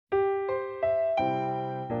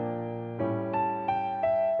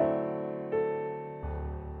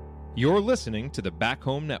You're listening to the Back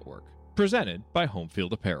Home Network, presented by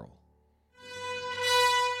Homefield Apparel.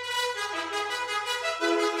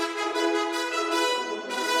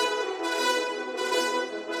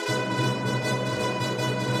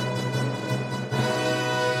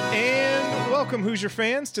 Welcome, Hoosier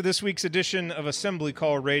fans, to this week's edition of Assembly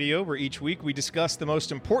Call Radio, where each week we discuss the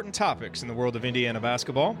most important topics in the world of Indiana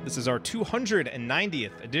basketball. This is our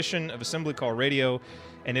 290th edition of Assembly Call Radio,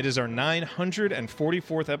 and it is our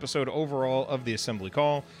 944th episode overall of the Assembly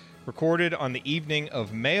Call, recorded on the evening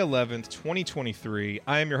of May 11th, 2023.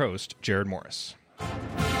 I am your host, Jared Morris.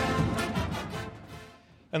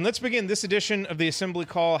 And let's begin this edition of the Assembly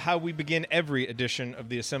Call how we begin every edition of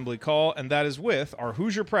the Assembly Call, and that is with our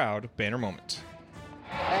Hoosier Proud banner moment.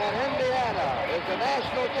 And Indiana is the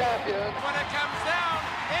national champion. When it comes down,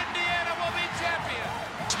 Indiana will be champion.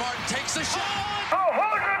 Smart takes the shot. The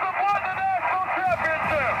Hoosiers have won the national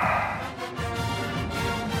championship.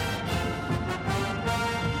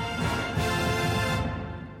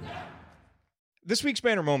 This week's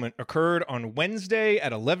banner moment occurred on Wednesday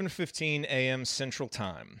at 11:15 a.m. Central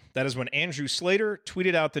Time. That is when Andrew Slater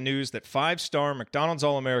tweeted out the news that five-star McDonald's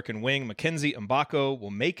All-American wing Mackenzie Mgbako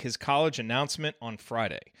will make his college announcement on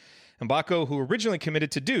Friday. Mgbako, who originally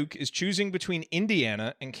committed to Duke, is choosing between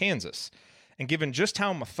Indiana and Kansas. And given just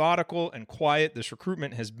how methodical and quiet this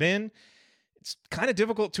recruitment has been, it's kind of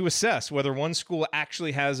difficult to assess whether one school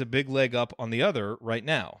actually has a big leg up on the other right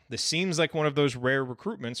now. This seems like one of those rare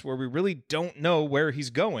recruitments where we really don't know where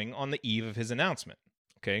he's going on the eve of his announcement.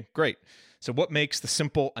 Okay, great. So what makes the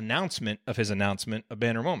simple announcement of his announcement a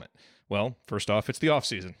banner moment? Well, first off, it's the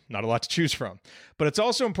offseason. Not a lot to choose from. But it's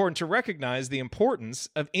also important to recognize the importance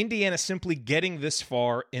of Indiana simply getting this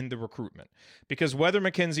far in the recruitment. Because whether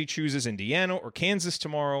Mackenzie chooses Indiana or Kansas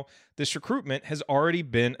tomorrow, this recruitment has already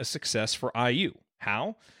been a success for IU.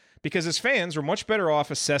 How? Because as fans, we're much better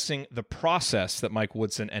off assessing the process that Mike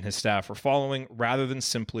Woodson and his staff are following rather than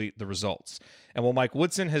simply the results. And while Mike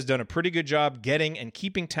Woodson has done a pretty good job getting and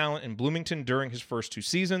keeping talent in Bloomington during his first two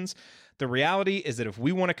seasons, the reality is that if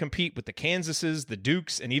we want to compete with the Kansases, the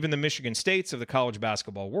Dukes, and even the Michigan States of the college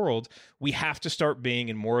basketball world, we have to start being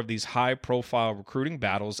in more of these high-profile recruiting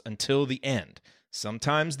battles until the end,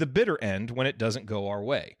 sometimes the bitter end when it doesn't go our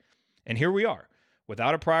way. And here we are.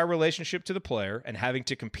 Without a prior relationship to the player and having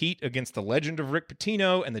to compete against the legend of Rick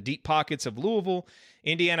Pitino and the deep pockets of Louisville,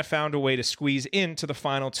 Indiana found a way to squeeze into the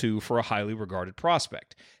final two for a highly regarded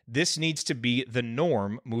prospect. This needs to be the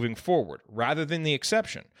norm moving forward, rather than the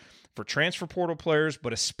exception, for transfer portal players,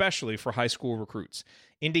 but especially for high school recruits.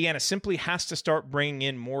 Indiana simply has to start bringing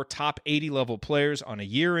in more top 80 level players on a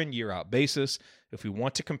year-in, year-out basis if we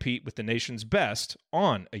want to compete with the nation's best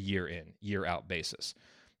on a year-in, year-out basis.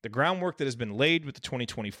 The groundwork that has been laid with the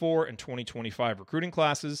 2024 and 2025 recruiting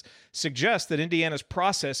classes suggests that Indiana's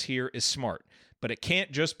process here is smart, but it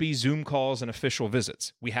can't just be Zoom calls and official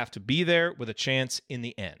visits. We have to be there with a chance in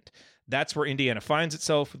the end. That's where Indiana finds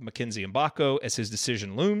itself with Mackenzie Mgbako as his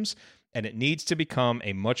decision looms, and it needs to become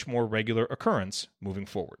a much more regular occurrence moving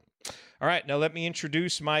forward. All right, now let me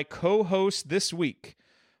introduce my co-host this week.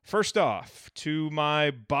 First off, to my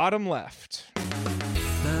bottom left.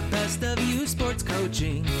 The best of you sports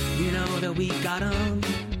coaching, you know that we got 'em.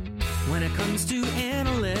 When it comes to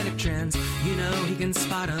analytic trends, you know he can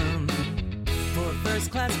spot 'em. For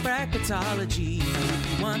first class bracketology,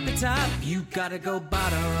 if you want the top, you gotta go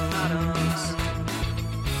bottoms.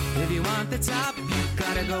 If you want the top, you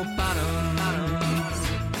gotta go bottoms.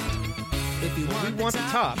 If you want the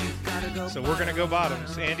top, you gotta go so we're going to go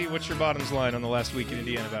bottoms. Andy, what's your bottoms line on the last week in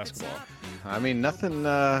Indiana basketball? I mean, nothing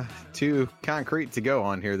too concrete to go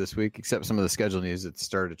on here this week, except some of the schedule news that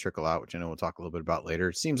started to trickle out, which I know we'll talk a little bit about later.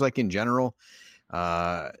 It seems like in general,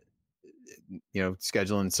 scheduling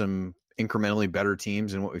some incrementally better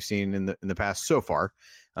teams than what we've seen in the past so far.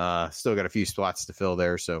 Still got a few spots to fill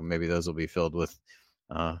there, so maybe those will be filled with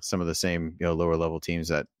some of the same lower level teams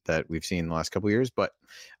that we've seen in the last couple of years. But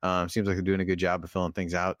seems like they're doing a good job of filling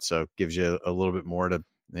things out, so gives you a little bit more to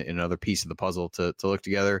another piece of the puzzle to look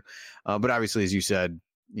together. But obviously, as you said,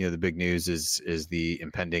 the big news is the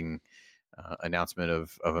impending announcement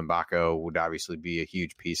of Mgbako would obviously be a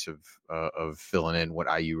huge piece of filling in what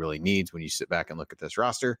IU really needs when you sit back and look at this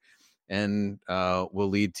roster, and will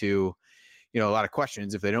lead to a lot of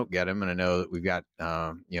questions if they don't get him. And I know that we've got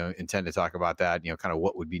intend to talk about that, kind of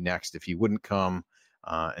what would be next if he wouldn't come,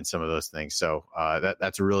 and some of those things. So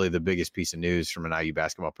that's really the biggest piece of news from an IU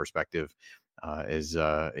basketball perspective. Is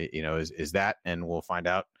that, and we'll find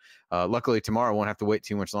out. Luckily tomorrow won't have to wait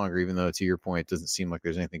too much longer, even though to your point, it doesn't seem like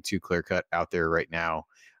there's anything too clear cut out there right now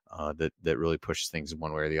that really pushes things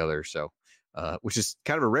one way or the other. So, which is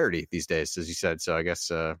kind of a rarity these days, as you said. So I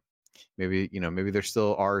guess maybe there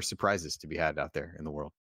still are surprises to be had out there in the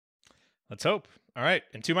world. Let's hope. All right.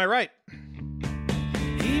 And to my right.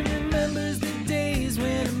 He remembers the days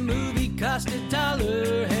when a movie cost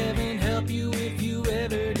 $1. Heaven help you if you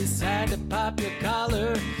ever decide to pop your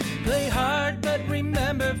collar. Play hard, but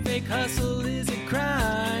remember, fake hustle is a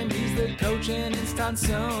crime. He's the coach and it's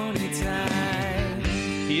Tonsoni time.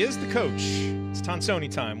 He is the coach. It's Tonsoni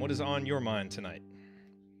time. What is on your mind tonight?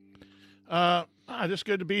 Just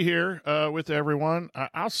good to be here with everyone.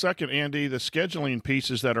 I'll second Andy. The scheduling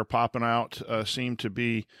pieces that are popping out seem to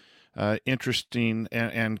be interesting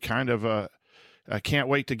and kind of I can't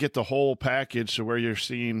wait to get the whole package. So where you're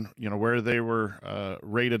seeing, where they were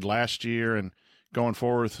rated last year and going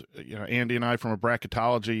forward, Andy and I, from a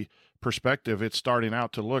bracketology perspective, it's starting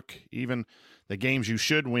out to look, even the games you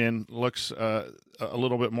should win looks a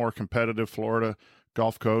little bit more competitive. Florida,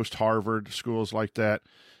 Gulf Coast, Harvard, schools like that.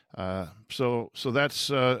 So that's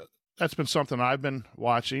been something I've been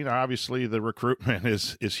watching. Obviously, the recruitment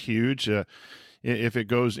is huge. If it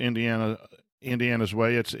goes Indiana's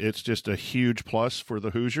way, it's just a huge plus for the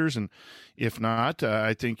Hoosiers. And if not,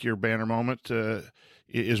 I think your banner moment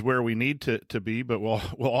is where we need to be. But we'll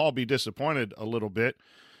all be disappointed a little bit.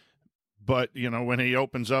 But when he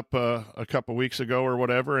opens up a couple weeks ago or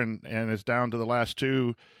whatever, and it's down to the last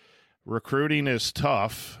two. Recruiting is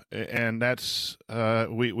tough, and that's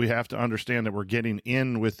we have to understand that we're getting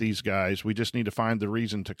in with these guys. We just need to find the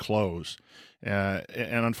reason to close, and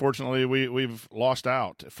unfortunately, we've lost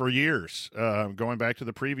out for years. Going back to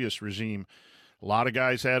the previous regime, a lot of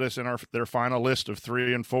guys had us in their final list of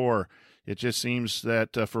 3 and 4. It just seems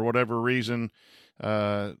that for whatever reason,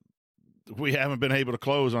 we haven't been able to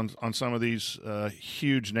close on some of these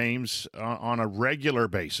huge names on a regular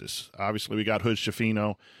basis. Obviously, we got Hood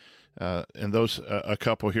Schifino. And those a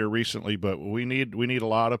couple here recently, but we need a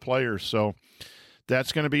lot of players. So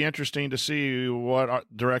that's going to be interesting to see what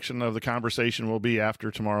direction of the conversation will be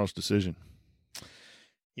after tomorrow's decision.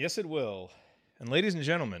 Yes, it will. And ladies and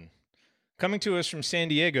gentlemen, coming to us from San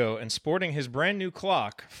Diego and sporting his brand new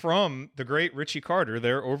clock from the great Richie Carter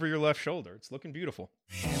there over your left shoulder. It's looking beautiful.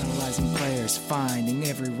 Analyzing players, finding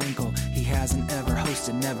every wrinkle. He hasn't ever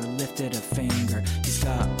hosted, never lifted a finger. He's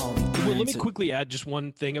got all the Well, let me quickly add just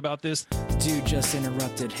one thing about this. Dude just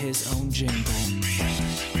interrupted his own jingle.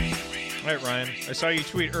 All right, Ryan. I saw you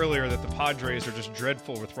tweet earlier that the Padres are just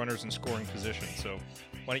dreadful with runners in scoring position. So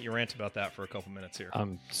why don't you rant about that for a couple minutes here?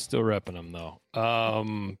 I'm still repping them,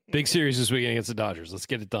 though. Big series this weekend against the Dodgers. Let's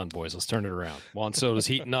get it done, boys. Let's turn it around. Juan Soto's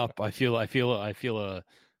heating up. I feel a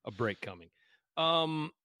break coming.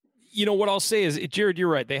 What I'll say is, Jared, you're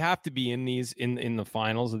right. They have to be in the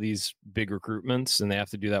finals of these big recruitments, and they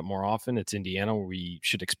have to do that more often. It's Indiana, where we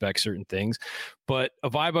should expect certain things. But a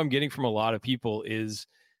vibe I'm getting from a lot of people is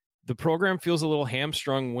the program feels a little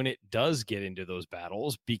hamstrung when it does get into those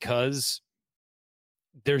battles, because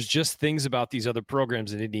there's just things about these other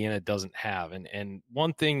programs that Indiana doesn't have. And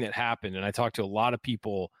one thing that happened, and I talked to a lot of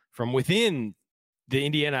people from within the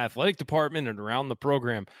Indiana athletic department and around the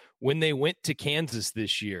program, when they went to Kansas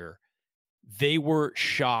this year, they were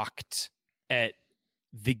shocked at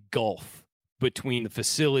the gulf between the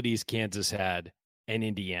facilities Kansas had and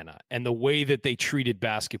Indiana, and the way that they treated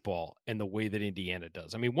basketball and the way that Indiana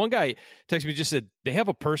does. I mean, one guy texted me, just said they have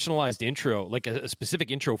a personalized intro, like a specific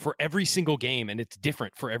intro for every single game, and it's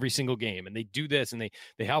different for every single game. And they do this, and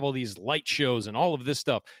they have all these light shows and all of this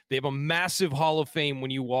stuff. They have a massive Hall of Fame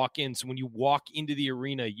when you walk in. So when you walk into the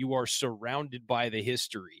arena, you are surrounded by the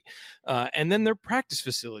history. And then their practice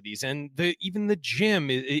facilities and even the gym,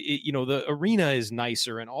 the arena is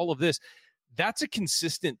nicer and all of this. That's a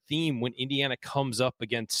consistent theme when Indiana comes up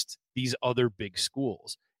against these other big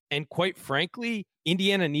schools. And quite frankly,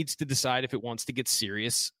 Indiana needs to decide if it wants to get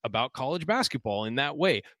serious about college basketball in that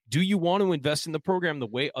way. Do you want to invest in the program the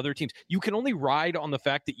way other teams? You can only ride on the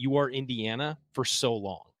fact that you are Indiana for so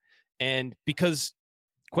long. And because,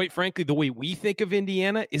 quite frankly, the way we think of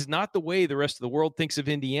Indiana is not the way the rest of the world thinks of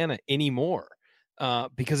Indiana anymore.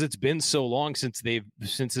 Because it's been so long since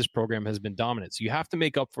this program has been dominant. So you have to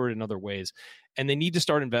make up for it in other ways, and they need to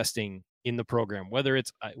start investing in the program. Whether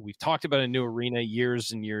it's we've talked about a new arena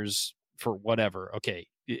years and years for whatever. Okay,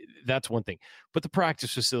 that's one thing. But the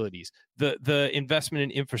practice facilities, the investment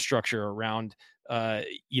in infrastructure around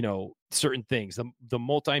certain things, the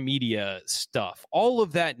multimedia stuff, all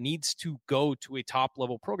of that needs to go to a top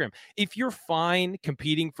level program. If you're fine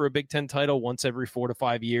competing for a Big Ten title once every 4 to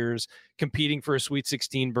 5 years, competing for a Sweet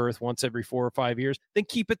 16 berth once every 4 or 5 years, then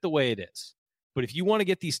keep it the way it is. But if you want to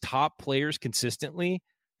get these top players consistently,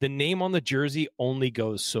 the name on the jersey only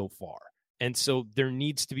goes so far. And so there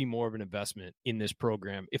needs to be more of an investment in this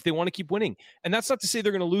program if they want to keep winning. And that's not to say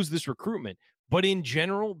they're going to lose this recruitment, but in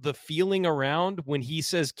general, the feeling around when he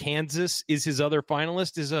says Kansas is his other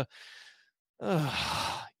finalist is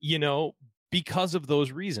because of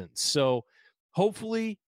those reasons. So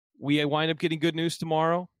hopefully we wind up getting good news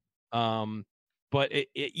tomorrow. But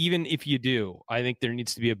even if you do, I think there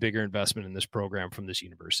needs to be a bigger investment in this program from this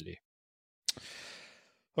university.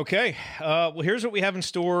 Okay. Well, here's what we have in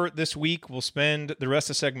store this week. We'll spend the rest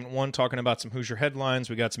of segment 1 talking about some Hoosier headlines.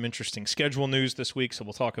 We got some interesting schedule news this week, so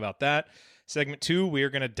we'll talk about that. Segment 2, we are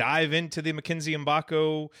going to dive into the Mackenzie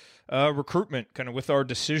Mgbako recruitment, kind of with our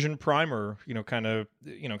decision primer, kind of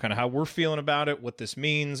how we're feeling about it, what this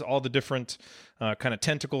means, all the different kind of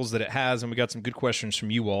tentacles that it has. And we got some good questions from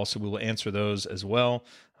you all, so we will answer those as well.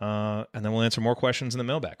 And then we'll answer more questions in the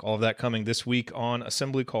mailbag. All of that coming this week on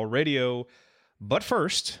Assembly Call Radio. But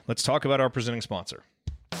first, let's talk about our presenting sponsor.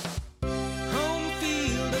 Home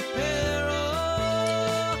Field Apparel,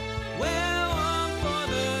 wear one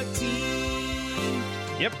for the team.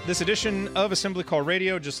 Yep, this edition of Assembly Call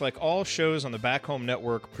Radio, just like all shows on the Back Home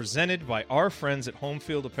Network, presented by our friends at Home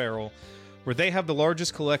Field Apparel, where they have the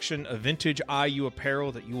largest collection of vintage IU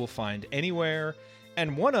apparel that you will find anywhere,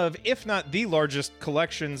 and one of, if not the largest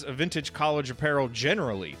collections of vintage college apparel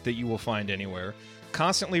generally that you will find anywhere.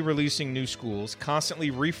 Constantly releasing new schools,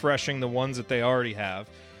 constantly refreshing the ones that they already have.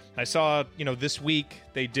 I saw, this week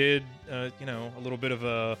they did, a little bit of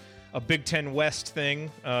a Big Ten West thing,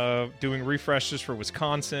 doing refreshes for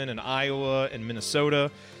Wisconsin and Iowa and Minnesota.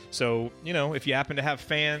 So, if you happen to have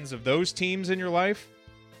fans of those teams in your life,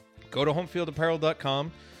 go to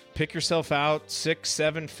homefieldapparel.com, pick yourself out 6,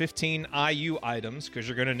 7, 15 IU items because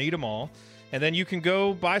you're going to need them all. And then you can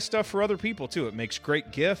go buy stuff for other people, too. It makes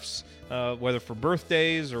great gifts, whether for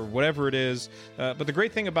birthdays or whatever it is. But the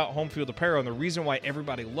great thing about Home Field Apparel, and the reason why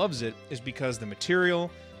everybody loves it, is because the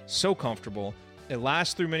material, so comfortable. It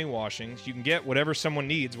lasts through many washings. You can get whatever someone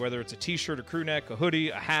needs, whether it's a T-shirt, a crew neck, a hoodie,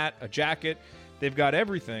 a hat, a jacket. They've got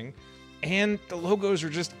everything. And the logos are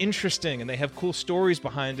just interesting, and they have cool stories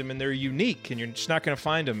behind them, and they're unique, and you're just not going to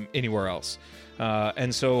find them anywhere else.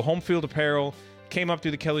 And so Home Field Apparel came up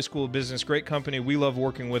through the Kelley School of Business. Great company. We love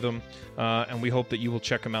working with them, and we hope that you will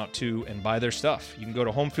check them out too and buy their stuff. You can go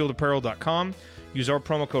to homefieldapparel.com, use our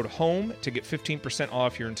promo code HOME to get 15%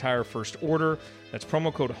 off your entire first order. That's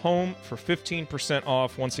promo code HOME for 15%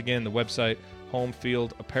 off. Once again, the website,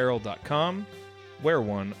 homefieldapparel.com. Wear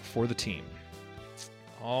one for the team.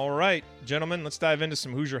 All right, gentlemen, let's dive into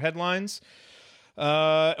some Hoosier headlines.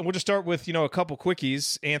 And we'll just start with, a couple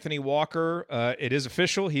quickies. Anthony Walker, it is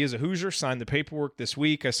official. He is a Hoosier, signed the paperwork this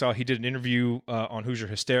week. I saw he did an interview on Hoosier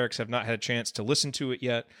Hysterics. Have not had a chance to listen to it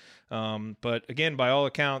yet. But again, by all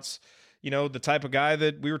accounts, the type of guy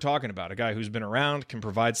that we were talking about, a guy who's been around, can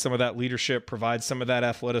provide some of that leadership, provide some of that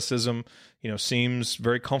athleticism, seems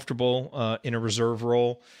very comfortable in a reserve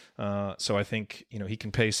role. So I think, he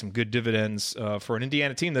can pay some good dividends for an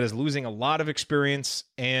Indiana team that is losing a lot of experience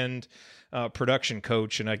and production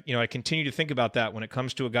coach. And I continue to think about that when it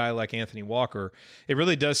comes to a guy like Anthony Walker. It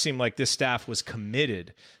really does seem like this staff was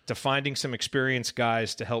committed to finding some experienced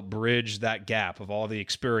guys to help bridge that gap of all the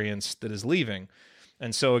experience that is leaving.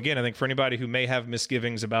 And so again, I think for anybody who may have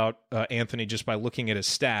misgivings about Anthony just by looking at his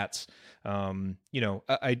stats,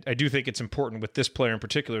 I do think it's important with this player in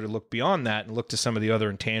particular to look beyond that and look to some of the other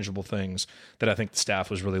intangible things that I think the staff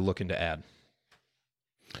was really looking to add.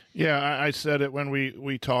 Yeah, I said it when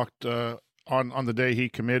we talked on the day he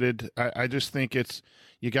committed. I just think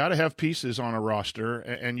you got to have pieces on a roster,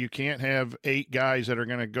 and you can't have 8 guys that are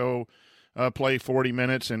going to go play 40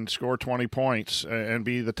 minutes and score 20 points and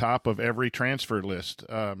be the top of every transfer list.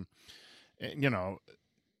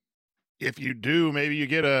 If you do, maybe you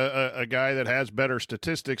get a guy that has better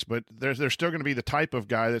statistics, but there's still going to be the type of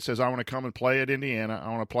guy that says, I want to come and play at Indiana. I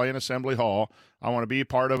want to play in Assembly Hall. I want to be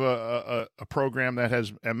part of a program that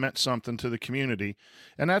has meant something to the community.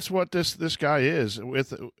 And that's what this guy is,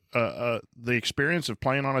 with the experience of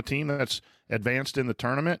playing on a team that's advanced in the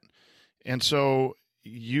tournament. And so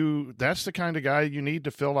that's the kind of guy you need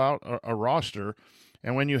to fill out a roster.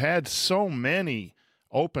 And when you had so many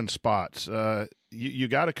open spots, you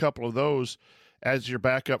got a couple of those as your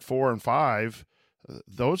backup 4 and 5.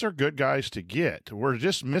 Those are good guys to get. We're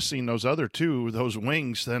just missing those other 2, those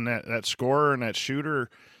wings, then that scorer and that shooter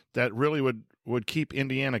that really would keep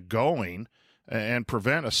Indiana going and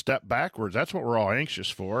prevent a step backwards. That's what we're all anxious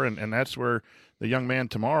for, and that's where the young man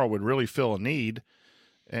tomorrow would really fill a need.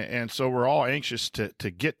 And so we're all anxious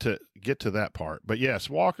to get to that part. But yes,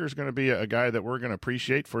 Walker's going to be a guy that we're going to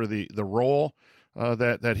appreciate for the role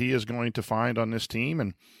that he is going to find on this team,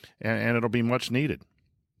 and it'll be much needed.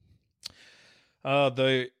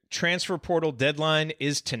 The transfer portal deadline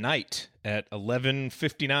is tonight at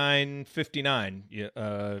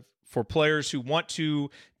 11:59 for players who want to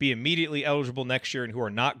be immediately eligible next year and who are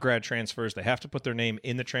not grad transfers. They have to put their name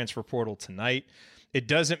in the transfer portal tonight. It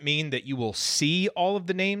doesn't mean that you will see all of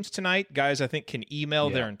the names tonight. Guys, I think, can email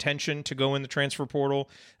their intention to go in the transfer portal.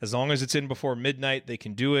 As long as it's in before midnight, they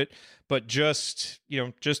can do it. But just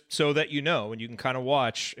so that you know, and you can kind of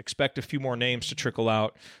watch, expect a few more names to trickle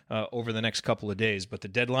out over the next couple of days. But the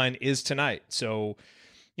deadline is tonight. So,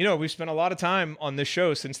 we've spent a lot of time on this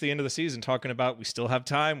show since the end of the season talking about we still have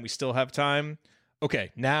time.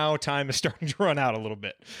 Okay, now time is starting to run out a little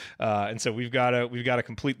bit, and so we've got to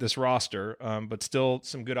complete this roster, but still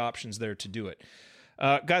some good options there to do it.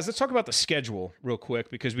 Guys, let's talk about the schedule real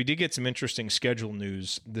quick because we did get some interesting schedule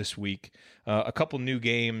news this week. A couple new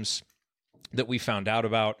games that we found out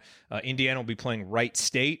about. Indiana will be playing Wright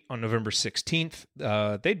State on November 16th.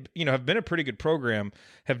 They have been a pretty good program,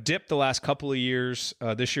 have dipped the last couple of years.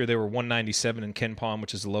 This year they were 197 in Ken Palm,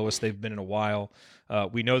 which is the lowest they've been in a while.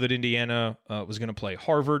 We know that Indiana was going to play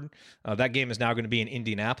Harvard. That game is now going to be in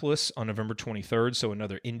Indianapolis on November 23rd, so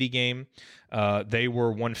another Indy game. They were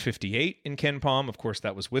 158 in Ken Palm. Of course,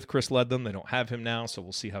 that was with Chris Ledlam. They don't have him now, so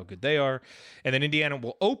we'll see how good they are. And then Indiana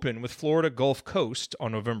will open with Florida Gulf Coast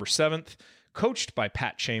on November 7th, coached by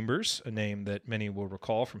Pat Chambers, a name that many will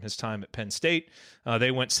recall from his time at Penn State.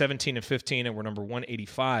 They went 17-15 and were number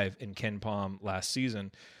 185 in Ken Palm last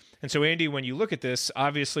season. And so, Andy, when you look at this,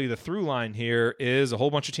 obviously the through line here is a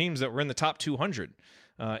whole bunch of teams that were in the top 200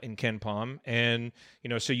 in Ken Palm. And,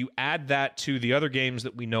 so you add that to the other games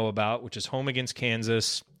that we know about, which is home against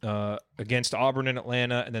Kansas, against Auburn and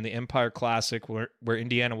Atlanta, and then the Empire Classic where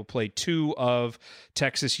Indiana will play two of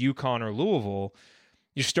Texas, UConn, or Louisville.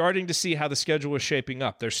 You're starting to see how the schedule is shaping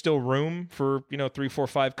up. There's still room for, 3, 4,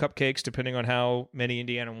 5 cupcakes, depending on how many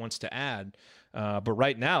Indiana wants to add. But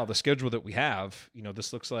right now, the schedule that we have,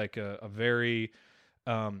 this looks like a very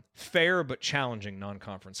fair but challenging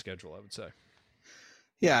non-conference schedule, I would say.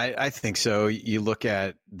 Yeah, I think so. You look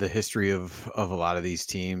at the history of a lot of these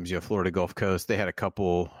teams. Florida Gulf Coast, they had a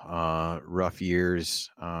couple rough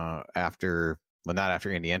years not after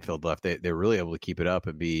Andy Enfield left. They were really able to keep it up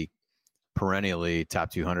and be perennially top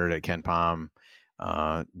 200 at Ken Palm.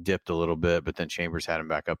 Dipped a little bit, but then Chambers had him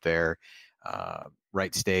back up there.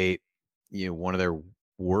 Wright State, one of their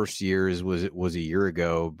worst years was a year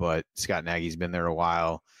ago, but Scott Nagy's been there a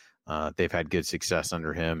while. They've had good success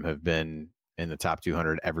under him, have been in the top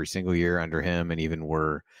 200 every single year under him, and even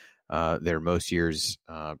were there most years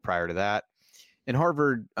prior to that. And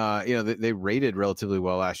Harvard, they rated relatively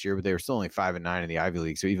well last year, but they were still only 5-9 in the Ivy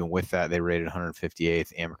League. So even with that, they rated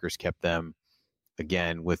 158th. Amicus kept them,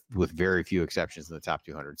 again, with very few exceptions, in the top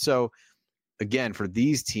 200. So again, for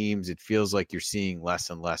these teams, it feels like you're seeing less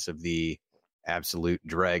and less of the absolute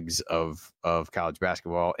dregs of college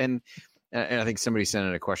basketball. And I think somebody sent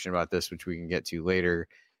in a question about this, which we can get to later.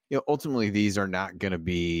 Ultimately, these are not going to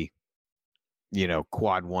be,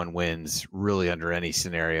 quad one wins really under any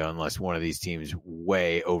scenario, unless one of these teams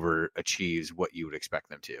way overachieves what you would expect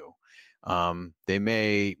them to. They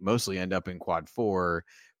may mostly end up in quad four,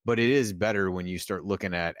 but it is better when you start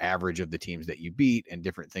looking at average of the teams that you beat and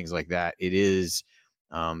different things like that. It is,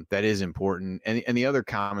 that is important. And the other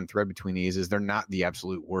common thread between these is they're not the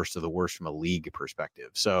absolute worst of the worst from a league perspective.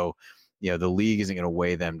 So, the league isn't going to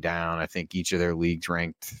weigh them down. I think each of their leagues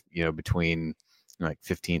ranked, between like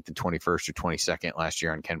 15th and 21st or 22nd last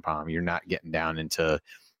year on Ken Palm. You're not getting down into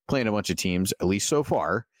playing a bunch of teams, at least so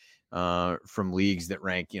far, from leagues that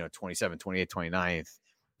rank, 27, 28, 29th,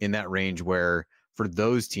 in that range where for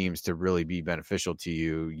those teams to really be beneficial to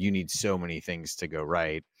you, you need so many things to go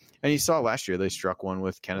right. And you saw last year, they struck one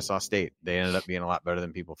with Kennesaw State. They ended up being a lot better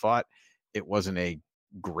than people thought. It wasn't a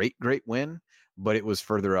great win, but it was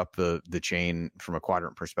further up the chain from a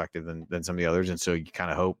quadrant perspective than some of the others. And so you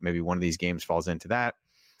kind of hope maybe one of these games falls into that.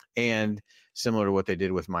 And similar to what they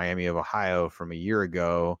did with Miami of Ohio from a year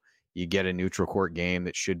ago, you get a neutral court game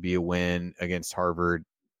that should be a win against Harvard.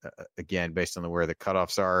 Again, based on where the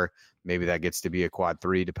cutoffs are, maybe that gets to be a quad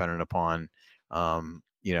 3, depending upon,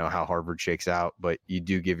 how Harvard shakes out. But you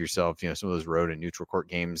do give yourself, some of those road and neutral court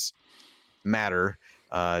games matter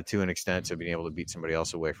to an extent. So being able to beat somebody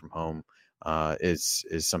else away from home is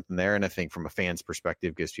something there. And I think from a fan's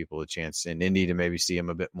perspective, gives people a chance in Indy to maybe see them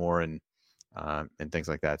a bit more and things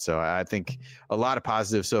like that. So I think a lot of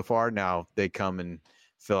positives so far. Now they come and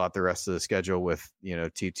fill out the rest of the schedule with,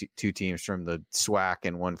 two teams from the SWAC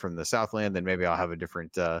and one from the Southland, then maybe I'll have a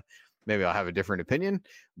different opinion.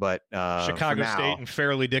 But Chicago State and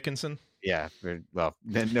Fairleigh Dickinson. Yeah. Well,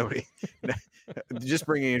 then just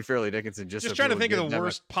bringing in Fairleigh Dickinson. Just trying to think of the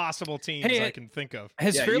worst possible teams I can think of.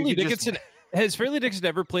 Has Fairleigh Dickinson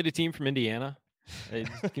ever played a team from Indiana?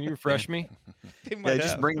 Can you refresh me?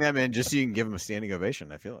 Just bring them in just so you can give them a standing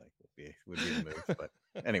ovation. I feel like would be the move. But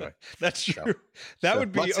anyway, that's true. That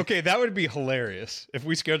would be okay. That would be hilarious if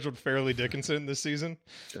we scheduled Fairleigh Dickinson this season.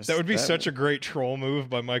 That would be such a great troll move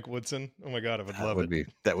by Mike Woodson. Oh my God, I would love it.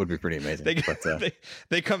 That would be pretty amazing.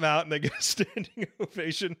 They come out and they get a standing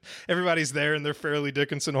ovation. Everybody's there in their Fairleigh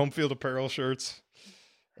Dickinson home field apparel shirts.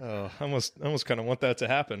 Oh, I almost kind of want that to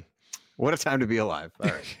happen. What a time to be alive! All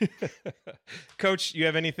right, Coach, you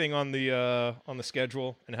have anything on the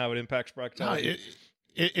schedule and how it impacts bracketology?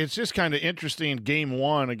 It's just kind of interesting. Game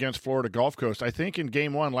 1 against Florida Gulf Coast. I think in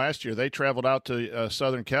Game 1 last year they traveled out to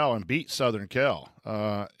Southern Cal and beat Southern Cal,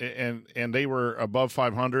 and they were above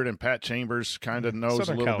 500. And Pat Chambers kind of knows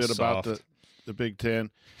Southern a little Cal's bit soft. About the Big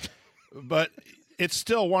Ten, but it's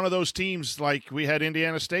still one of those teams like we had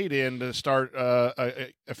Indiana State in to start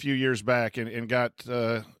a few years back and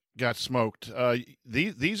got smoked.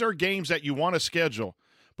 These are games that you want to schedule,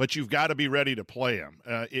 but you've got to be ready to play them.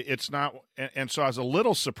 It's not, and so I was a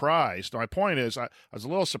little surprised. My point is, I was a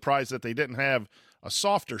little surprised that they didn't have a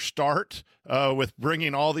softer start with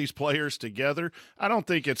bringing all these players together. I don't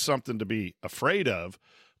think it's something to be afraid of,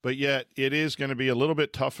 but yet it is going to be a little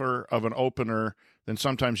bit tougher of an opener than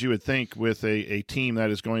sometimes you would think with a team that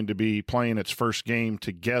is going to be playing its first game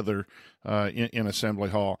together in Assembly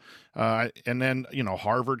Hall. And then,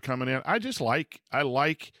 Harvard coming in. I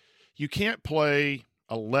like you can't play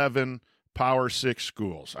 11 Power 6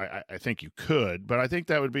 schools. I think you could, but I think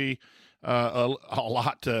that would be a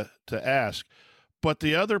lot to ask. But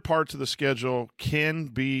the other parts of the schedule can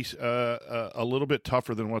be a little bit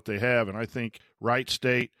tougher than what they have, and I think Wright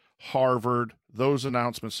State, Harvard, those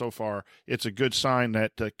announcements so far, it's a good sign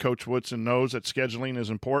that Coach Woodson knows that scheduling is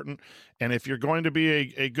important, and if you're going to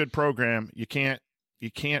be a good program, you can't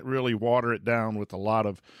really water it down with a lot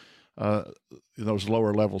of those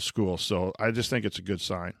lower level schools. So I just think it's a good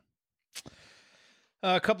sign.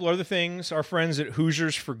 A couple other things. Our friends at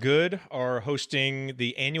Hoosiers for Good are hosting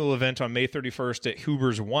the annual event on May 31st at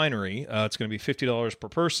Huber's Winery. It's going to be $50 per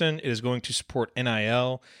person. It is going to support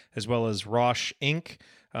NIL as well as Roche Inc.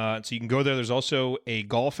 So you can go there. There's also a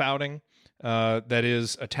golf outing that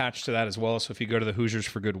is attached to that as well. So if you go to the Hoosiers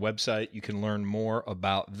for Good website, you can learn more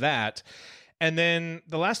about that. And then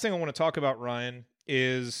the last thing I want to talk about, Ryan,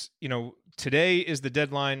 is, today is the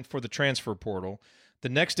deadline for the transfer portal. The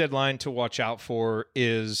next deadline to watch out for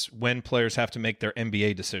is when players have to make their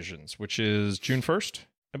NBA decisions, which is June 1st,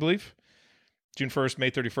 I believe. June 1st, May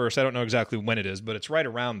 31st. I don't know exactly when it is, but it's right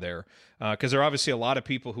around there because there are obviously a lot of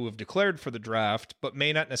people who have declared for the draft but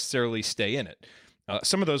may not necessarily stay in it.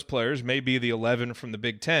 Some of those players may be the 11 from the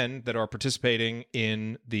Big Ten that are participating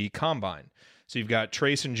in the Combine. So you've got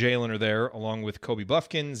Trace and Jalen are there, along with Kobe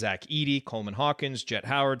Buffkin, Zach Edey, Coleman Hawkins, Jet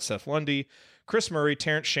Howard, Seth Lundy, Chris Murray,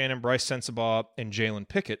 Terrence Shannon, Bryce Sensabaugh, and Jalen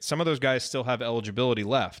Pickett. Some of those guys still have eligibility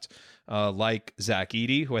left, like Zach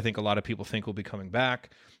Edey, who I think a lot of people think will be coming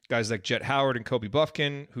back. Guys like Jet Howard and Kobe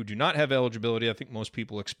Buffkin, who do not have eligibility. I think most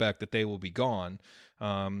people expect that they will be gone,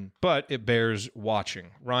 but it bears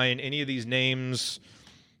watching. Ryan, any of these names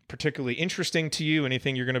particularly interesting to you?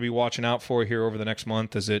 Anything you're going to be watching out for here over the next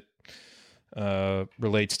month as it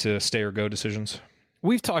relates to stay or go decisions?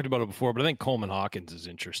 We've talked about it before, but I think Coleman Hawkins is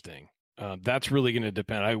interesting. That's really going to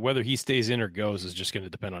depend. Whether he stays in or goes is just going to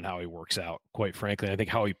depend on how he works out, quite frankly. I think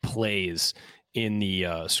how he plays in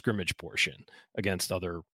the scrimmage portion against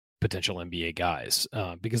other potential NBA guys,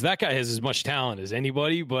 because that guy has as much talent as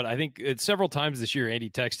anybody. But I think it's several times this year,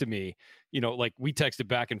 Andy texted me, like we texted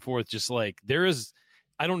back and forth, just like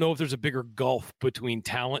I don't know if there's a bigger gulf between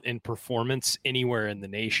talent and performance anywhere in the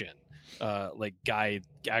nation. Like guy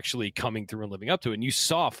actually coming through and living up to it. And you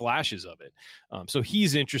saw flashes of it. So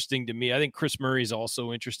he's interesting to me. I think Chris Murray is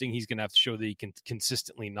also interesting. He's going to have to show that he can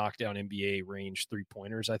consistently knock down NBA range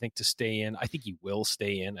 3-pointers, I think, to stay in. I think he will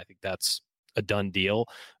stay in. I think that's a done deal.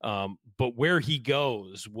 But where he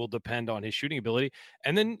goes will depend on his shooting ability.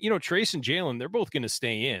 And then, Trace and Jalen, they're both going to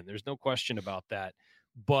stay in. There's no question about that.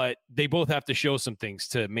 But they both have to show some things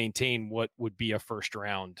to maintain what would be a first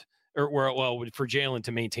round for Jalen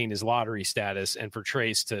to maintain his lottery status and for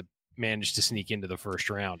Trace to manage to sneak into the first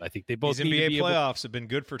round. I think they both these NBA playoffs have been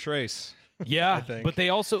good for Trace. Yeah, but he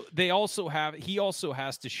also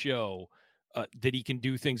has to show that he can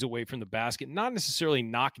do things away from the basket, not necessarily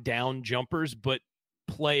knock down jumpers, but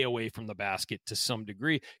play away from the basket to some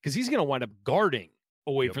degree, because he's going to wind up guarding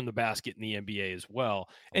away from the basket in the NBA as well.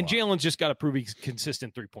 And Jalen's just got to prove he's a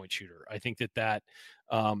consistent 3-point shooter. I think that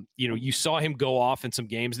You saw him go off in some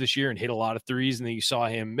games this year and hit a lot of threes, and then you saw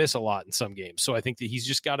him miss a lot in some games. So I think that he's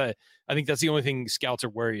just got to. I think that's the only thing scouts are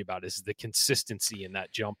worried about is the consistency in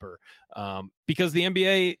that jumper, because the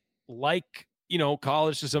NBA, like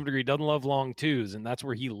college to some degree, doesn't love long twos, and that's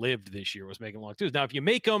where he lived this year, was making long twos. Now, if you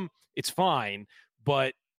make them, it's fine,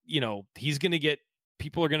 but he's going to get.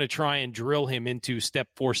 People are going to try and drill him into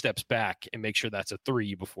 4 steps back and make sure that's a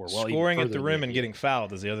 3 before. Well, scoring at the rim and getting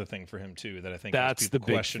fouled is the other thing for him too. That I think that's the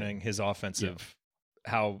questioning his offensive.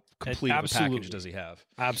 Yeah. How complete of a package does he have?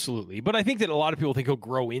 Absolutely. But I think that a lot of people think he'll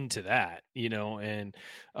grow into that, and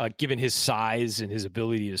given his size and his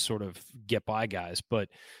ability to sort of get by guys. But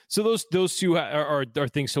so those two are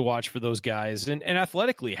things to watch for those guys. And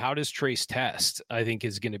athletically, how does Trace test? I think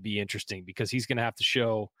is going to be interesting because he's going to have to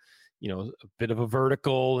show a bit of a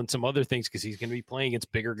vertical and some other things because he's going to be playing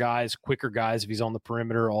against bigger guys, quicker guys if he's on the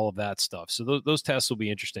perimeter, all of that stuff. So those tests will be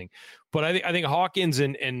interesting. But I think Hawkins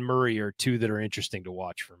and Murray are two that are interesting to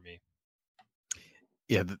watch for me.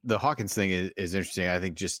 Yeah, the Hawkins thing is interesting. I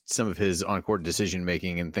think just some of his on-court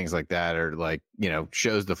decision-making and things like that are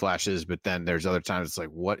shows the flashes, but then there's other times it's like,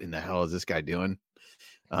 what in the hell is this guy doing?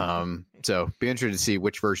 So be interested to see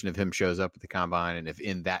which version of him shows up at the combine and if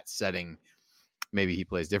in that setting – maybe he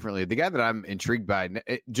plays differently. The guy that I'm intrigued by,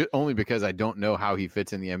 only because I don't know how he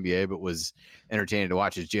fits in the NBA, but was entertaining to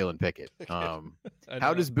watch, is Jalen Pickett.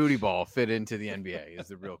 How does booty ball fit into the NBA is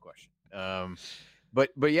the real question.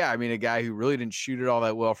 But yeah, I mean, a guy who really didn't shoot it all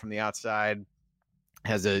that well from the outside,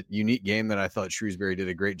 has a unique game that I thought Shrewsbury did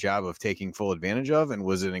a great job of taking full advantage of, and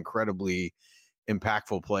was an incredibly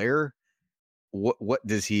impactful player. What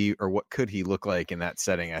does he, or what could he look like in that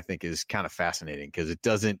setting? I think is kind of fascinating because it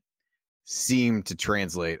doesn't seem to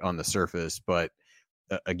translate on the surface, but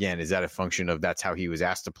again, is that a function of that's how he was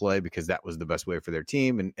asked to play because that was the best way for their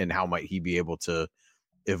team, and how might he be able to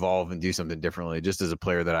evolve and do something differently? Just as a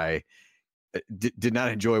player that I did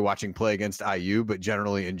not enjoy watching play against IU, but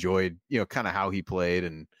generally enjoyed kind of how he played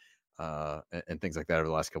and things like that over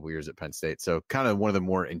the last couple of years at Penn State. So kind of one of the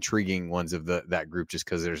more intriguing ones of that group, just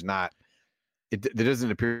because there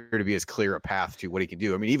doesn't appear to be as clear a path to what he can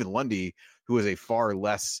do. I mean, even Lundy, who is a far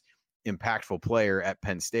less impactful player at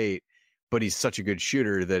Penn State, but he's such a good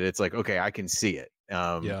shooter that it's like, okay, I can see it.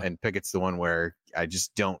 And Pickett's the one where I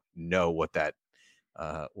just don't know what that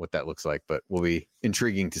looks like, but will be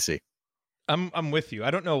intriguing to see. I'm with you. I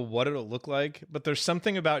don't know what it'll look like, but there's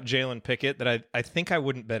something about Jalen Pickett that I think I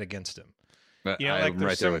wouldn't bet against him. But there's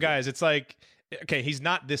right some guys, it's like, okay, he's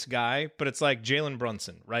not this guy, but it's like Jalen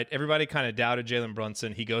Brunson, right? Everybody kind of doubted Jalen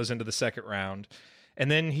Brunson. He goes into the second round, and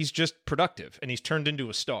then he's just productive, and he's turned into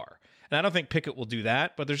a star. And I don't think Pickett will do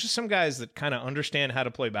that, but there's just some guys that kind of understand how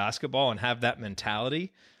to play basketball and have that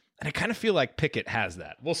mentality. And I kind of feel like Pickett has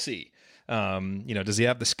that. We'll see. Does he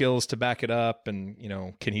have the skills to back it up? And,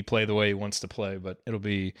 can he play the way he wants to play? But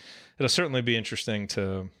it'll certainly be interesting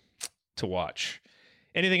to watch.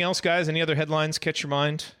 Anything else, guys? Any other headlines catch your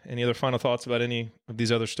mind? Any other final thoughts about any of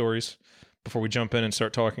these other stories before we jump in and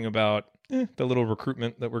start talking about the little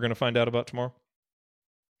recruitment that we're going to find out about tomorrow?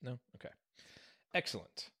 No? Okay.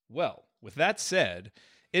 Excellent. Well, with that said,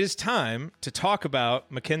 it is time to talk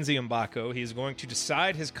about Mackenzie Mgbako. He's going to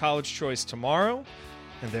decide his college choice tomorrow,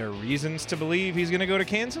 and there are reasons to believe he's going to go to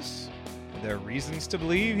Kansas, and there are reasons to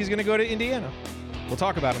believe he's going to go to Indiana. We'll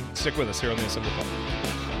talk about him. Stick with us here on the Assembly Call.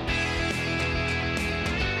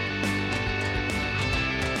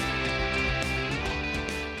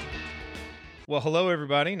 Well, hello,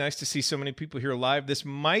 everybody. Nice to see so many people here live. This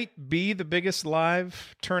might be the biggest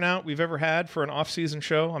live turnout we've ever had for an off-season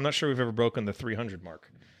show. I'm not sure we've ever broken the 300 mark.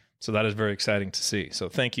 So that is very exciting to see. So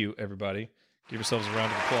thank you, everybody. Give yourselves a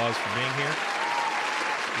round of applause for being here.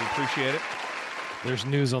 We appreciate it. There's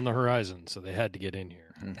news on the horizon, so they had to get in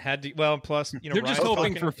here. Plus, they're just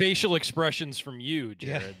hoping for facial expressions from you,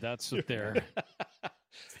 Jared. Yeah. That's what they're...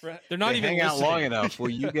 They're not even hang out long enough where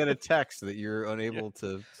you get a text that you're unable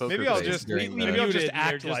to. Maybe I'll just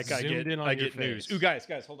act like I get news. Ooh, guys,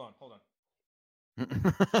 hold on.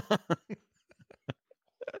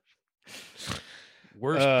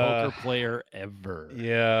 Worst poker player ever.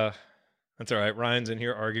 Yeah, that's all right. Ryan's in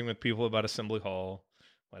here arguing with people about Assembly Hall.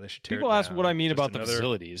 Why they should tear people it ask down. what I mean about the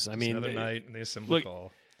facilities. I mean, another night in the Assembly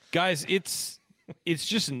Hall. Guys, it's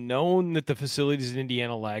just known that the facilities in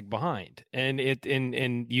Indiana lag behind, and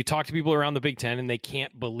you talk to people around the Big Ten, and they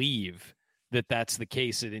can't believe that that's the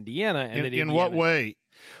case at Indiana. And in what way?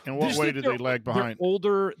 In what way did they lag behind? They're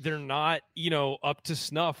older. They're not, up to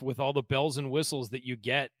snuff with all the bells and whistles that you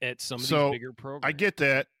get at some of these bigger programs. I get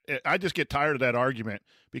that. I just get tired of that argument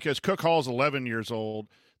because Cook Hall's 11 years old.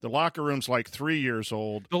 The locker room's like 3 years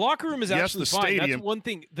old. The locker room is actually fine. Stadium, that's one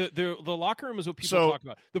thing. The locker room is what people talk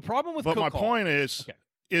about. The problem with Cook Hall. But my point is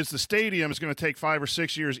the stadium is going to take 5 or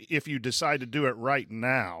 6 years if you decide to do it right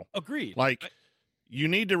now. Agreed. You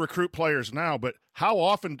need to recruit players now, but how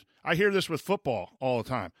often – I hear this with football all the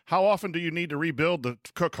time. How often do you need to rebuild the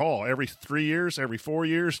Cook Hall? Every 3 years, every 4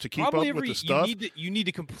 years to keep up with the stuff? You need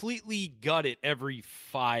to completely gut it every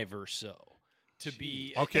 5 or so to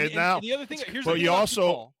be – Okay, and the other thing – here's but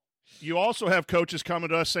you also have coaches coming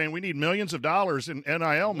to us saying we need millions of dollars in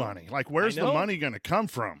NIL money. Where's the money going to come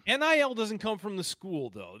from? NIL doesn't come from the school,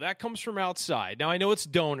 though. That comes from outside. Now, I know it's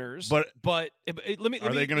donors, but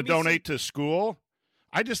are they going to donate to school?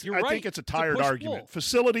 I think it's a tired argument.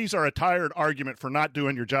 Facilities are a tired argument for not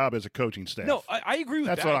doing your job as a coaching staff. No, I agree with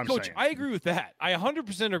that. That's what I'm saying. I agree with that. I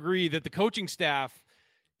 100% agree that the coaching staff,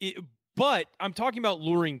 but I'm talking about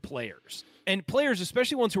luring players. And players,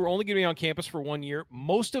 especially ones who are only going to be on campus for 1 year,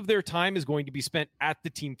 most of their time is going to be spent at the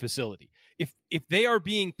team facility. If they are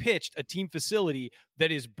being pitched a team facility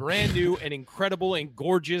that is brand new and incredible and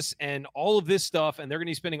gorgeous and all of this stuff, and they're going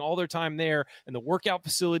to be spending all their time there, and the workout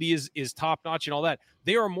facility is top notch and all that,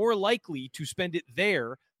 they are more likely to spend it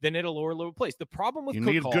there than at a lower level place. The problem with you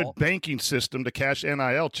Cook need a Hall, good banking system to cash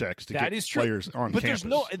NIL checks to get players on campus.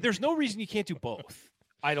 But there's no reason you can't do both.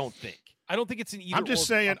 I don't think it's an either. I'm just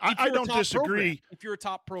saying I don't disagree. If you're a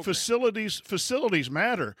top program, facilities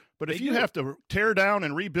matter, but if you have to tear down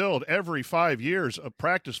and rebuild every 5 years a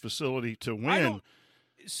practice facility to win,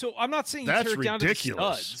 so I'm not saying that's you tear it down to the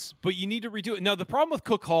ridiculous. studs, but you need to redo it. Now the problem with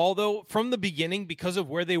Cook Hall, though, from the beginning, because of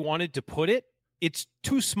where they wanted to put it, it's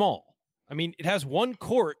too small. I mean, it has one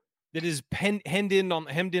court that is hemmed in on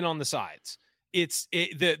the sides.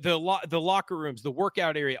 The locker rooms, the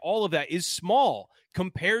workout area, all of that is small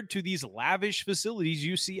compared to these lavish facilities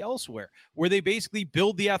you see elsewhere, where they basically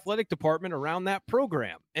build the athletic department around that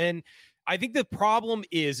program. And I think the problem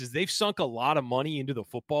is they've sunk a lot of money into the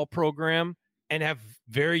football program and have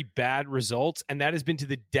very bad results, and that has been to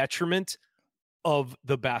the detriment of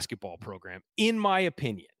the basketball program, in my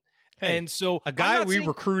opinion. Hey, and so a guy we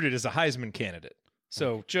recruited as a Heisman candidate.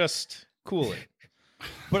 So just cool it.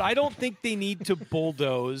 But I don't think they need to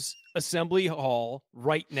bulldoze Assembly Hall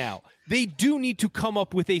right now. They do need to come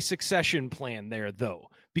up with a succession plan there, though,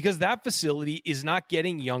 because that facility is not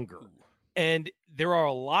getting younger. And there are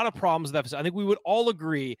a lot of problems with that facility. I think we would all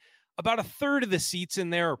agree about a third of the seats in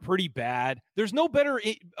there are pretty bad. There's no better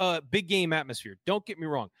big game atmosphere. Don't get me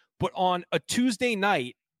wrong. But on a Tuesday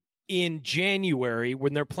night in January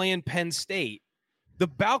when they're playing Penn State, the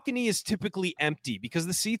balcony is typically empty because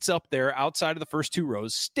the seats up there outside of the first 2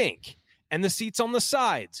 rows stink. And the seats on the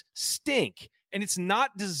sides stink. And it's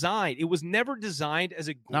not designed. It was never designed as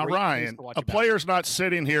a great now, Ryan, place to watch a player's not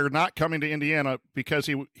sitting here, not coming to Indiana because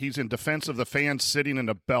he's in defense of the fans sitting in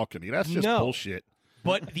the balcony. That's just bullshit.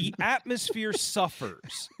 But the atmosphere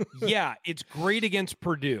suffers. Yeah, it's great against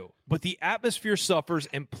Purdue, but the atmosphere suffers,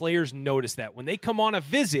 and players notice that. When they come on a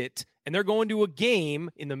visit and they're going to a game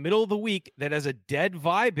in the middle of the week that has a dead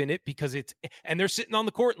vibe in it and they're sitting on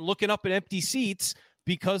the court and looking up at empty seats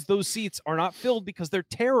because those seats are not filled because they're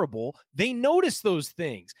terrible, they notice those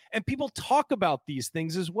things. And people talk about these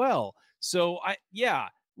things as well. So,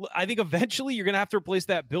 I think eventually you're going to have to replace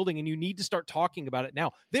that building, and you need to start talking about it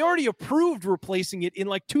now. They already approved replacing it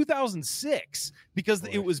in 2006 because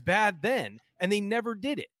it was bad then, and they never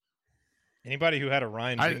did it. Anybody who had a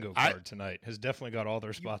Ryan bingo card tonight has definitely got all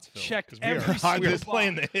their spots filled. Checked we're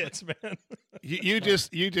playing the hits, man. You just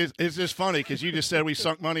it's just funny because you just said we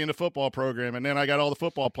sunk money in the football program, and then I got all the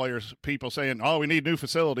football people saying, "Oh, we need new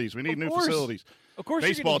facilities. We need new facilities." Of course,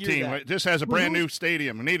 baseball team just has a brand new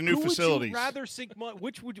stadium. We need a new facilities. Would you rather sink money?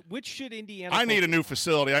 Which should Indiana? I need a new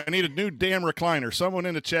facility. I need a new damn recliner. Someone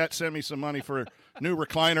in the chat send me some money for a new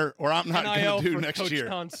recliner, or I'm not going to do next Coach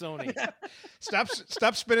year.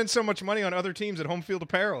 Stop spending so much money on other teams at Home Field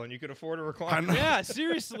Apparel, and you could afford a recliner. Yeah,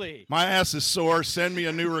 seriously. My ass is sore. Send me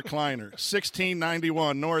a new recliner.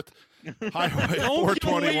 1691 North Highway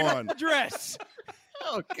 421. Address.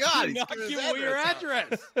 Oh, God. Not give away your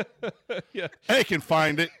address. Yeah. They can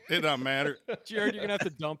find it. It doesn't matter. Jared, you're going to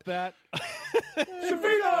have to dump that.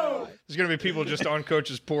 Shafino! There's going to be people just on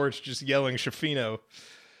Coach's porch just yelling Shafino.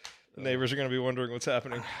 The neighbors are going to be wondering what's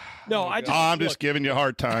happening. No, I'm just giving you a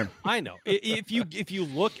hard time. I know. If you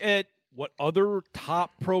look at what other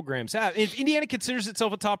top programs have, if Indiana considers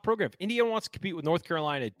itself a top program, if Indiana wants to compete with North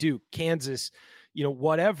Carolina, Duke, Kansas,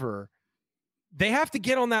 whatever, they have to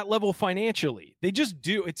get on that level financially. They just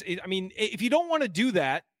do. I mean, if you don't want to do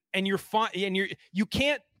that and you're fine and you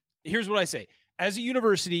can't, here's what I say. As a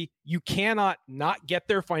university, you cannot not get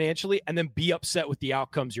there financially and then be upset with the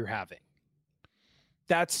outcomes you're having.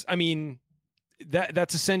 That's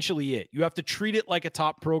essentially it. You have to treat it like a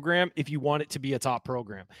top program if you want it to be a top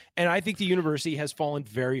program. And I think the university has fallen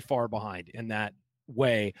very far behind in that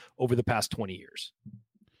way over the past 20 years.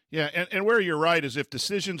 Yeah, and where you're right is if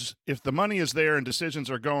the money is there and decisions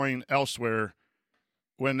are going elsewhere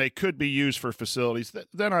when they could be used for facilities,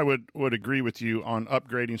 then I would agree with you on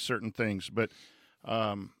upgrading certain things. But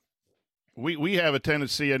we have a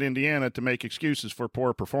tendency at Indiana to make excuses for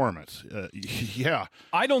poor performance. Yeah.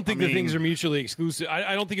 I don't think the things are mutually exclusive.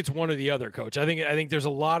 I don't think it's one or the other, Coach. I think there's a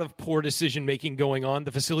lot of poor decision-making going on.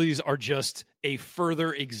 The facilities are just a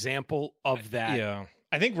further example of that. Yeah.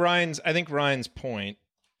 I think Ryan's point,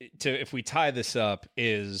 if we tie this up,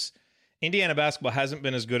 is Indiana basketball hasn't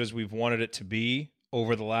been as good as we've wanted it to be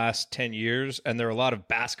over the last 10 years, and there are a lot of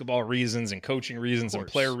basketball reasons and coaching reasons and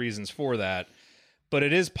player reasons for that. But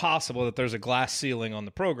it is possible that there's a glass ceiling on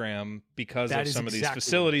the program because of some of these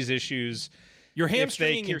facilities issues. You're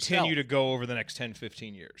hamstringing if they continue yourself to go over the next 10,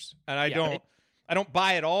 15 years. And I don't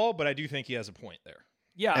buy it all, but I do think he has a point there.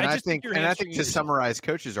 Yeah, and I think to summarize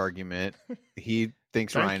Coach's argument, he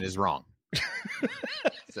thinks Ryan is wrong.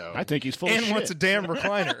 So I think he's full of shit. And wants a damn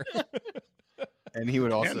recliner. And he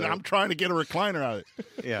would also. And I'm trying to get a recliner out of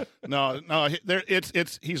it. Yeah. No.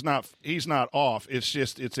 He's not off. It's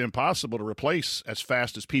just it's impossible to replace as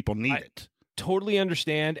fast as people need it. Totally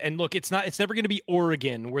understand. And look, it's never going to be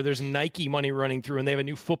Oregon where there's Nike money running through and they have a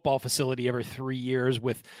new football facility every 3 years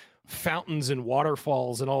with fountains and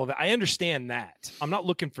waterfalls and all of that. I understand that. I'm not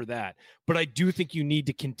looking for that, but I do think you need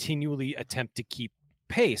to continually attempt to keep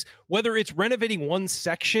pace. Whether it's renovating one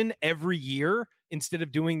section every year instead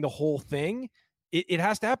of doing the whole thing. It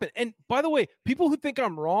has to happen. And by the way, people who think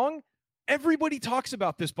I'm wrong, everybody talks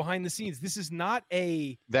about this behind the scenes. This is not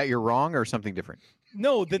that you're wrong or something different.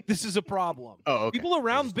 No, that this is a problem. Oh, okay. People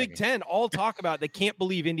around Big Ten all talk about they can't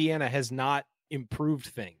believe Indiana has not improved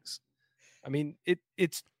things. I mean,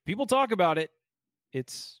 it's people talk about it.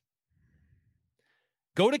 It's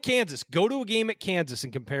go to Kansas, go to a game at Kansas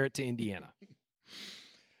and compare it to Indiana.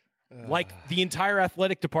 Like the entire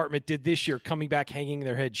athletic department did this year, coming back hanging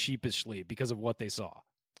their head sheepishly because of what they saw.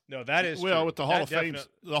 No, that is well true. With the Hall of Fame,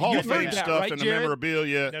 stuff right, and the Jared?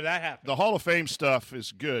 memorabilia. No, that happened. The Hall of Fame stuff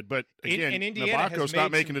is good, but again, Mgbako's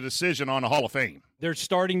not making a decision on a Hall of Fame. They're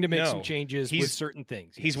starting to make some changes with certain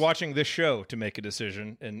things. He's watching this show to make a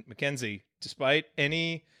decision. And Mackenzie, despite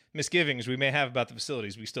any misgivings we may have about the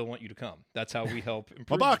facilities, we still want you to come. That's how we help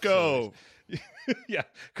improve. Mgbako. Yeah,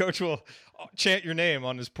 Coach will chant your name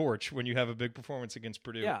on his porch when you have a big performance against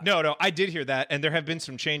Purdue. Yeah. No, I did hear that, and there have been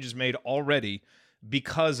some changes made already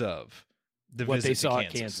because of the what visit they saw to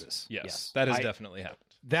at Kansas. Kansas. Yes, that has definitely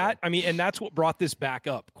happened. And that's what brought this back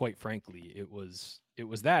up, quite frankly. It was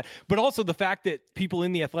that. But also the fact that people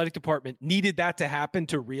in the athletic department needed that to happen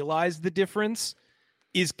to realize the difference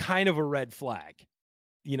is kind of a red flag.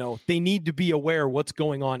 You know, they need to be aware what's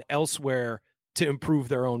going on elsewhere to improve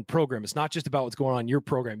their own program. It's not just about what's going on in your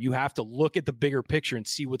program. You have to look at the bigger picture and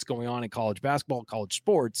see what's going on in college basketball, college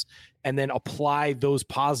sports, and then apply those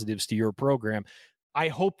positives to your program. I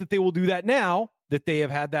hope that they will do that now that they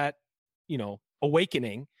have had that,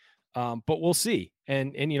 awakening. But we'll see.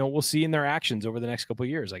 And we'll see in their actions over the next couple of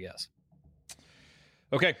years, I guess.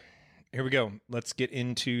 Okay, here we go. Let's get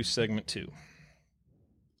into segment 2.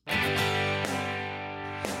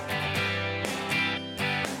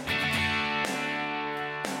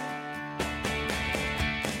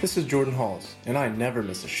 This is Jordan Halls, and I never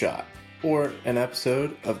miss a shot or an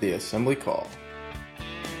episode of the Assembly Call.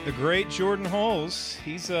 The great Jordan Halls.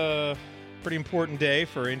 He's a pretty important day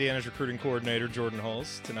for Indiana's recruiting coordinator, Jordan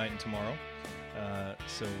Halls, tonight and tomorrow.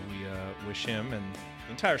 So we wish him and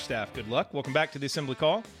the entire staff good luck. Welcome back to the Assembly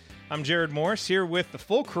Call. I'm Jared Morris here with the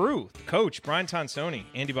full crew, the coach, Brian Tonsoni,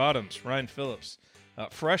 Andy Bottoms, Ryan Phillips.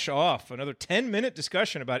 Fresh off another 10-minute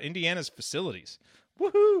discussion about Indiana's facilities.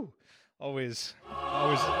 Woohoo! Always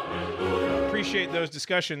appreciate those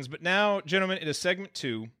discussions. But now, gentlemen, it is segment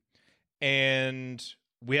 2, and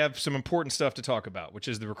we have some important stuff to talk about, which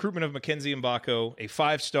is the recruitment of Mackenzie Mgbako, a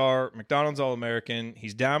 5-star McDonald's All-American.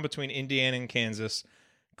 He's down between Indiana and Kansas.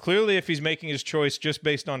 Clearly, if he's making his choice just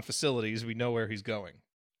based on facilities, we know where he's going.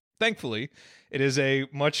 Thankfully, it is a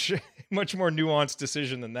much more nuanced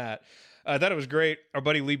decision than that. I thought it was great. Our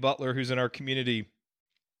buddy Lee Butler, who's in our community,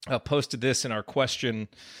 posted this in our question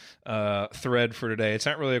thread for today. It's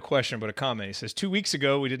not really a question, but a comment. He says, 2 weeks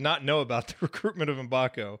ago, we did not know about the recruitment of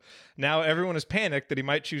Mgbako. Now everyone is panicked that he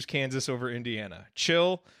might choose Kansas over Indiana.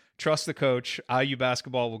 Chill, trust the coach. IU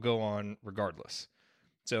basketball will go on regardless.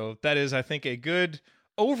 So that is, I think, a good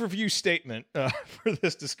overview statement for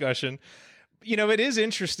this discussion. It is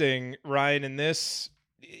interesting, Ryan, in this,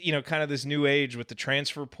 kind of this new age with the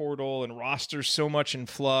transfer portal and rosters so much in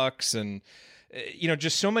flux and,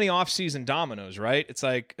 just so many offseason dominoes, right? It's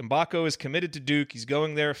like Mgbako is committed to Duke. He's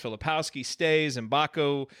going there. Filipowski stays.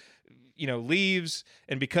 Mgbako, leaves.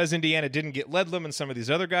 And because Indiana didn't get Ledlam and some of these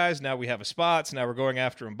other guys, now we have a spot. So now we're going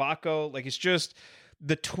after Mgbako. Like, it's just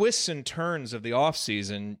the twists and turns of the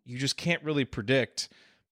offseason. You just can't really predict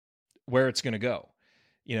where it's going to go,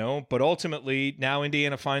 But ultimately, now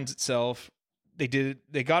Indiana finds itself. They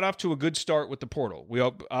got off to a good start with the portal. We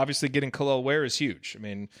obviously getting Khalil Ware is huge. I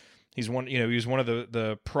mean, he was one of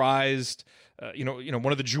the prized,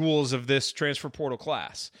 one of the jewels of this transfer portal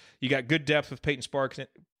class. You got good depth with Peyton Sparks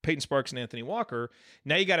and Anthony Walker.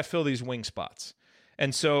 Now you got to fill these wing spots.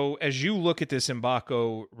 And so as you look at this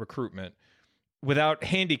Mgbako recruitment, without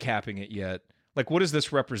handicapping it yet, like, what does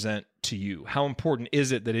this represent to you? How important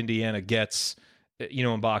is it that Indiana gets,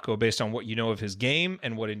 Mgbako based on what you know of his game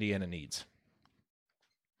and what Indiana needs?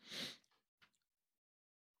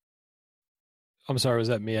 I'm sorry, was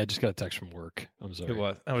that me? I just got a text from work. I'm sorry. It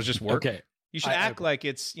was. That was just work. Okay. You should act like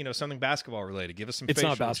it's, something basketball related. Give us some It's facial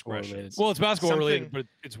not basketball expressions. related. Well, it's basketball related, but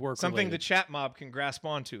it's work Something related. the chat mob can grasp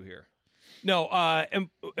onto here. No,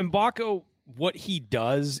 Mgbako, what he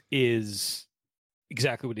does is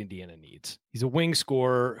exactly what Indiana needs. He's a wing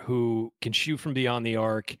scorer who can shoot from beyond the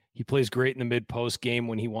arc. He plays great in the mid-post game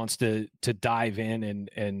when he wants to dive in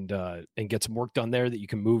and get some work done there, that you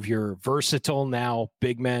can move your versatile now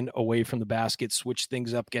big men away from the basket, switch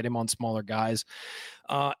things up, get him on smaller guys.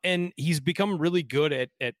 And he's become really good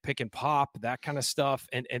at pick and pop, that kind of stuff.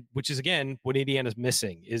 And which is, again, what Indiana's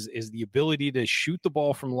missing is the ability to shoot the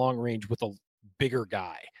ball from long range with a bigger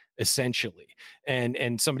guy, essentially,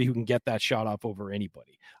 and somebody who can get that shot off over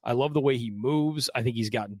anybody. I love the way he moves. I think he's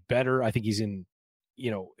gotten better. I think he's in,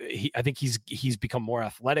 I think he's become more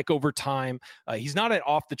athletic over time. He's not an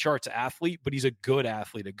off the charts athlete, but he's a good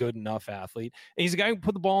athlete, a good enough athlete. And he's a guy who can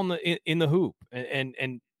put the ball in the hoop.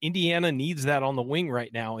 And Indiana needs that on the wing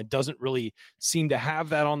right now. It doesn't really seem to have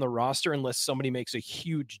that on the roster unless somebody makes a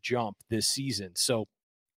huge jump this season. So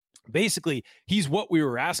basically, he's what we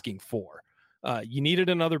were asking for. You needed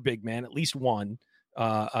another big man, at least one,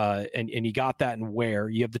 and you got that in Ware.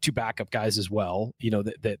 You have the two backup guys as well,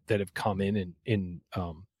 that have come in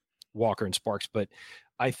Walker and Sparks. But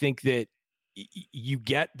I think that you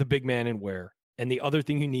get the big man in Ware, and the other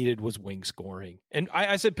thing you needed was wing scoring. And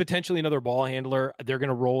I said potentially another ball handler. They're going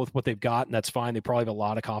to roll with what they've got, and that's fine. They probably have a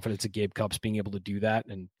lot of confidence in Gabe Cupps being able to do that,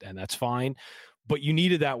 and that's fine. But you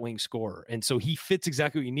needed that wing scorer. And so he fits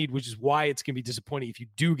exactly what you need, which is why it's going to be disappointing if you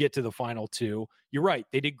do get to the final two. You're right.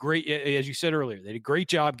 They did great. As you said earlier, they did a great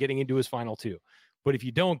job getting into his final two. But if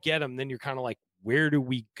you don't get him, then you're kind of like, where do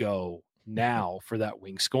we go now for that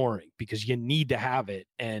wing scoring? Because you need to have it.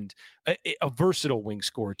 And a versatile wing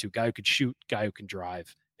scorer too, guy who could shoot, guy who can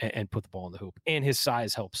drive and put the ball in the hoop. And his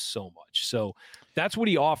size helps so much. So that's what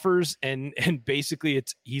he offers. And basically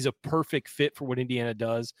he's a perfect fit for what Indiana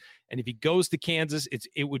does. And if he goes to Kansas,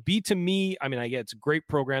 it would be, to me, I mean, I get it's a great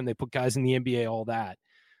program. They put guys in the NBA, all that,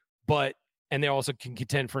 and they also can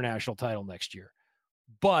contend for a national title next year.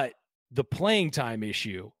 But the playing time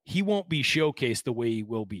issue, he won't be showcased the way he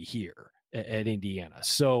will be here at Indiana.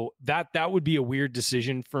 So that would be a weird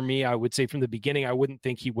decision for me. I would say from the beginning, I wouldn't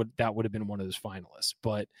think that would have been one of those finalists.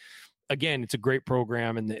 But again, it's a great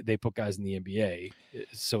program, and they put guys in the NBA,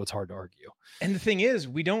 so it's hard to argue. And the thing is,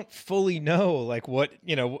 we don't fully know like what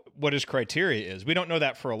his criteria is. We don't know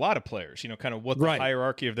that for a lot of players, kind of what the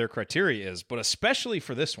hierarchy of their criteria is, but especially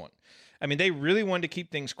for this one. I mean, they really wanted to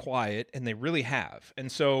keep things quiet, and they really have. And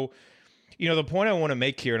so, the point I want to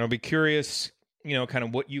make here, and I'll be curious, kind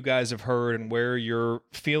of what you guys have heard and where your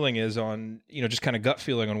feeling is on, just kind of gut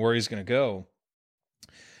feeling on where he's going to go.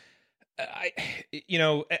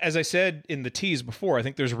 As I said in the tease before, I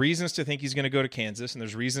think there's reasons to think he's going to go to Kansas, and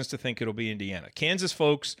there's reasons to think it'll be Indiana. Kansas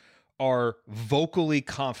folks are vocally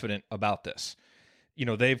confident about this.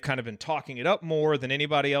 They've kind of been talking it up more than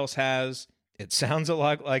anybody else has. It sounds a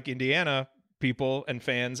lot like Indiana people and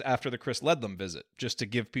fans after the Chris Ledlam visit, just to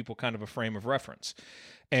give people kind of a frame of reference.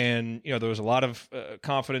 And, there was a lot of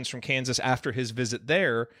confidence from Kansas after his visit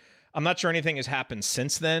there. I'm not sure anything has happened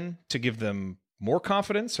since then to give them more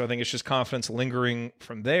confidence. So I think it's just confidence lingering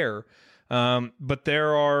from there. But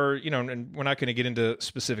there are, and we're not going to get into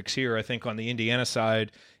specifics here. I think on the Indiana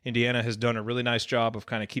side, Indiana has done a really nice job of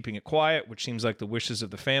kind of keeping it quiet, which seems like the wishes of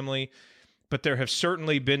the family. But there have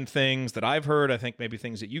certainly been things that I've heard, I think maybe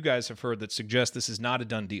things that you guys have heard, that suggest this is not a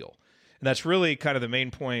done deal. And that's really kind of the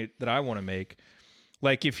main point that I want to make.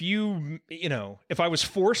 Like if if I was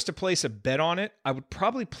forced to place a bet on it, I would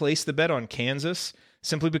probably place the bet on Kansas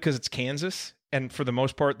simply because it's Kansas. And for the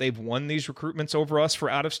most part, they've won these recruitments over us for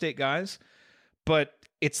out-of-state guys. But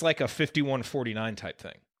it's like a 51-49 type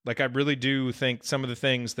thing. Like I really do think some of the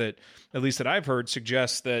things that, at least that I've heard,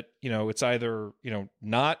 suggest that, it's either,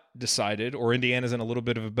 not decided or Indiana's in a little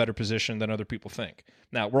bit of a better position than other people think.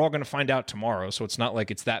 Now, we're all going to find out tomorrow, so it's not like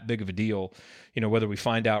it's that big of a deal, whether we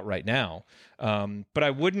find out right now. But I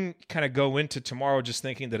wouldn't kind of go into tomorrow just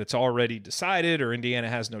thinking that it's already decided or Indiana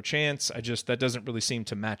has no chance. That doesn't really seem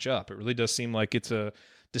to match up. It really does seem like it's a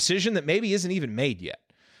decision that maybe isn't even made yet.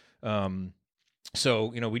 So,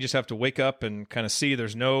 we just have to wake up and kind of see.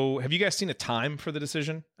 Have you guys seen a time for the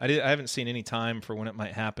decision? I haven't seen any time for when it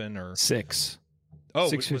might happen or 6. Oh,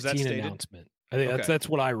 6:15 was that stated? Announcement. I think that's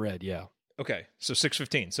what I read. Yeah. Okay. So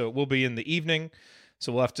 6:15. So it will be in the evening.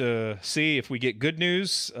 So we'll have to see if we get good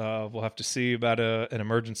news. We'll have to see about an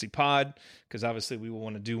emergency pod, because obviously we will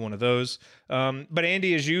want to do one of those. But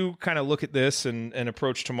Andy, as you kind of look at this and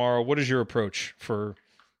approach tomorrow, what is your approach for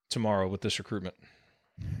tomorrow with this recruitment?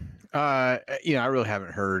 I really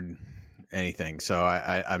haven't heard anything, so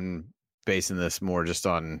I'm basing this more just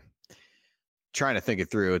on trying to think it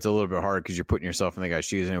through. It's a little bit hard because you're putting yourself in the guy's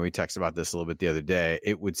shoes, and we texted about this a little bit the other day.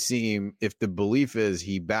 It would seem, if the belief is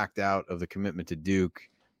he backed out of the commitment to Duke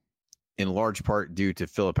in large part due to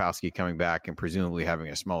Filipowski coming back and presumably having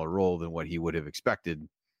a smaller role than what he would have expected,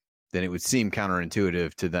 then it would seem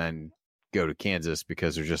counterintuitive to then go to Kansas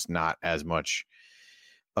because there's just not as much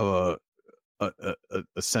of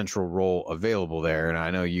a central role available there. And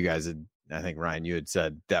I know you guys had, I think Ryan, you had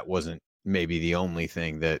said that wasn't maybe the only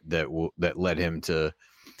thing that led him to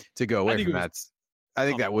go away from that. I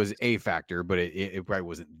think that was a factor, but it probably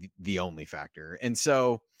wasn't the only factor. And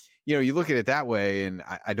so, you look at it that way, and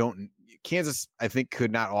Kansas, I think,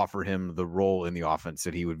 could not offer him the role in the offense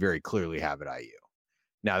that he would very clearly have at IU.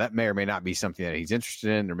 Now, that may or may not be something that he's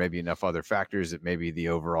interested in. There may be enough other factors that maybe the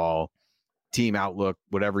overall team outlook,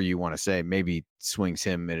 whatever you want to say, maybe swings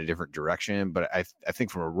him in a different direction. But I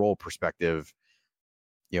think from a role perspective,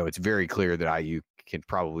 it's very clear that IU can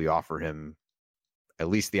probably offer him at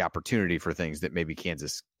least the opportunity for things that maybe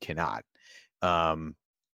Kansas cannot. That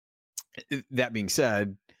being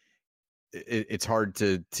said, it's hard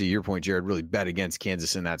to your point, Jared, really bet against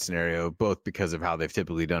Kansas in that scenario, both because of how they've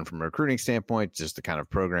typically done from a recruiting standpoint, just the kind of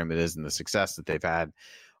program it is and the success that they've had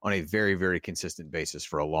on a very, very consistent basis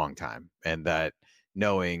for a long time. And that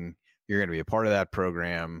knowing you're going to be a part of that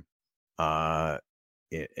program, and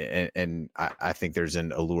I think there's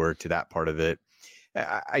an allure to that part of it.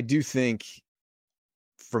 I do think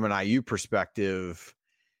from an IU perspective,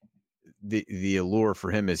 the allure for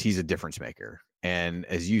him is he's a difference maker. And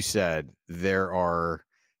as you said, there are,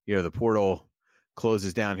 the portal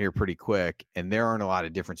closes down here pretty quick, and there aren't a lot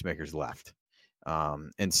of difference makers left.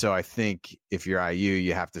 And so I think if you're IU,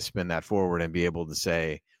 you have to spin that forward and be able to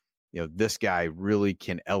say, this guy really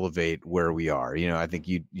can elevate where we are. I think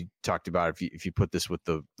you talked about if you put this with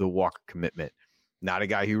the Walker commitment, not a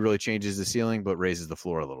guy who really changes the ceiling, but raises the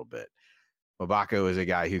floor a little bit. Mgbako is a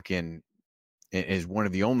guy who is one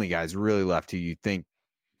of the only guys really left who you think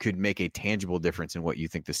could make a tangible difference in what you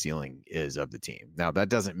think the ceiling is of the team. Now, that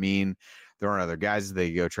doesn't mean there aren't other guys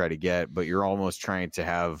they go try to get, but you're almost trying to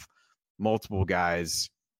have multiple guys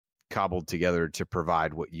cobbled together to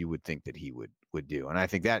provide what you would think that he would do. And I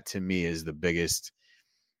think that, to me, is the biggest,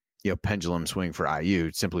 pendulum swing for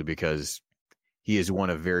IU, simply because he is one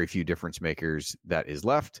of very few difference makers that is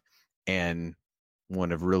left, and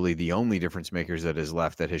one of really the only difference makers that is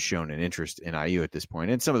left that has shown an interest in IU at this point.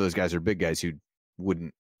 And some of those guys are big guys who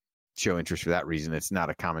wouldn't show interest for that reason. It's not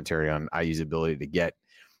a commentary on IU's ability to get,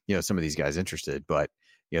 some of these guys interested, but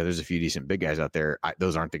there's a few decent big guys out there.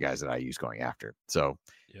 Those aren't the guys that IU's going after. So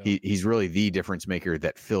he's really the difference maker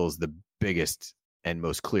that fills the biggest and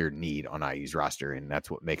most clear need on IU's roster. And that's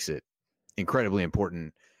what makes it incredibly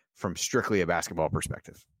important from strictly a basketball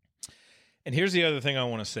perspective. And here's the other thing I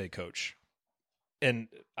want to say, Coach. And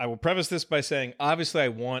I will preface this by saying, obviously I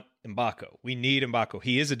want Mgbako. We need Mgbako.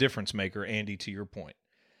 He is a difference maker, Andy, to your point.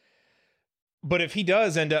 But if he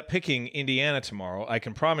does end up picking Indiana tomorrow, I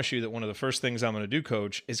can promise you that one of the first things I'm going to do,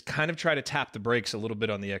 Coach, is kind of try to tap the brakes a little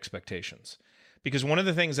bit on the expectations. Because one of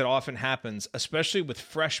the things that often happens, especially with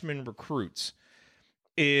freshman recruits,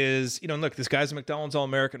 is, look, this guy's a McDonald's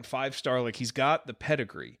All-American 5-star. Like, he's got the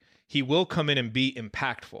pedigree. He will come in and be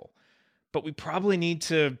impactful. But we probably need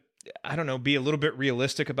to, I don't know, be a little bit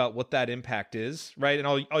realistic about what that impact is, right? And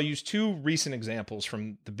I'll use two recent examples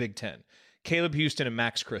from the Big Ten. Caleb Houston and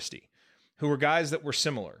Max Christie, who were guys that were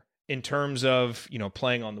similar in terms of,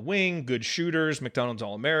 playing on the wing, good shooters, McDonald's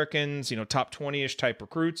All-Americans, top 20-ish type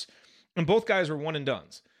recruits. And both guys were one and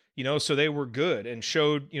dones, so they were good and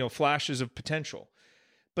showed, flashes of potential.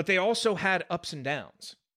 But they also had ups and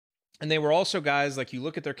downs. And they were also guys, like you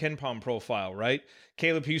look at their KenPom profile, right?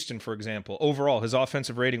 Caleb Houston, for example, overall, his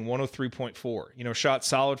offensive rating, 103.4. Shot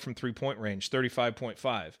solid from three-point range,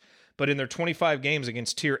 35.5. But in their 25 games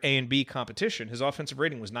against Tier A and B competition, his offensive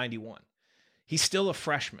rating was 91. He's still a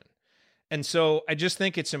freshman. And so I just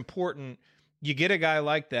think it's important, you get a guy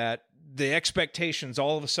like that, the expectations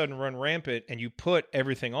all of a sudden run rampant, and you put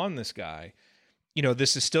everything on this guy.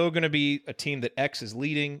 This is still going to be a team that X is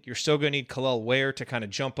leading. You're still going to need Kalel Ware to kind of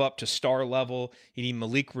jump up to star level. You need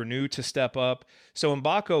Malik Renew to step up. So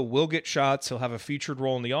Mgbako will get shots. He'll have a featured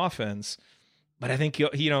role in the offense. But I think,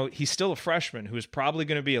 he's still a freshman who is probably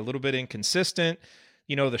going to be a little bit inconsistent.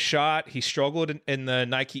 The shot, he struggled in the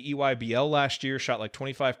Nike EYBL last year, shot like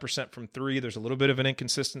 25% from three. There's a little bit of an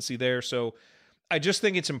inconsistency there. So I just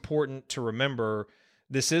think it's important to remember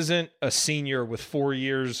this isn't a senior with 4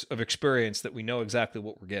 years of experience that we know exactly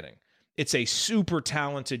what we're getting. It's a super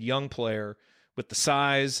talented young player with the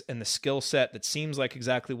size and the skill set that seems like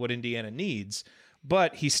exactly what Indiana needs,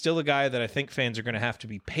 but he's still a guy that I think fans are going to have to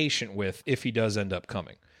be patient with if he does end up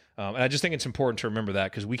coming. And I just think it's important to remember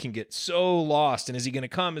that because we can get so lost. And is he going to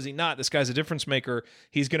come? Is he not? This guy's a difference maker.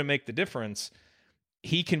 He's going to make the difference.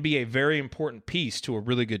 He can be a very important piece to a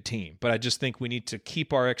really good team. But I just think we need to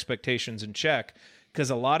keep our expectations in check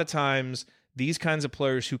because a lot of times these kinds of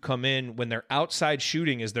players who come in when their outside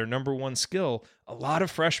shooting is their number one skill, a lot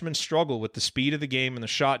of freshmen struggle with the speed of the game and the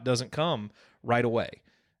shot doesn't come right away.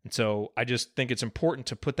 And so I just think it's important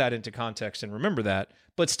to put that into context and remember that,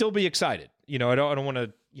 but still be excited. I don't want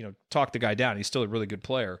to, talk the guy down. He's still a really good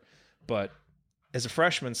player, but as a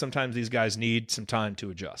freshman, sometimes these guys need some time to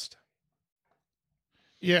adjust.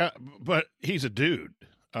 Yeah, but he's a dude.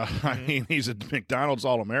 I mean, he's a McDonald's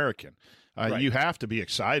All-American. Right. You have to be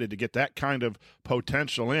excited to get that kind of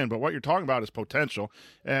potential in. But what you're talking about is potential.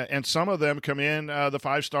 And some of them come in, the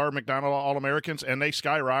five-star McDonald's All-Americans, and they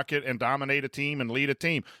skyrocket and dominate a team and lead a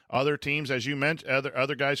team. Other teams, as you mentioned,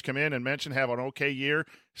 other guys come in and have an okay year,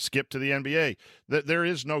 skip to the NBA. There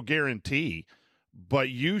is no guarantee. But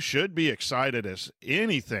you should be excited as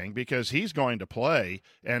anything because he's going to play,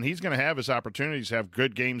 and he's going to have his opportunities to have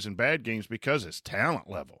good games and bad games because his talent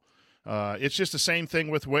level. It's just the same thing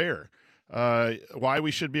with Ware. Why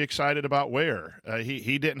we should be excited about Ware.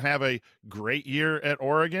 He didn't have a great year at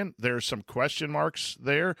Oregon. There's some question marks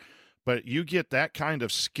there, but you get that kind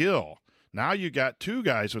of skill. Now you got two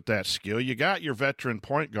guys with that skill. You got your veteran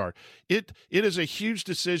point guard. It is a huge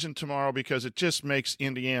decision tomorrow because it just makes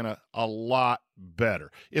Indiana a lot better.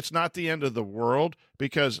 It's not the end of the world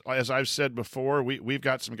because, as I've said before, we've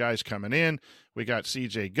got some guys coming in. We got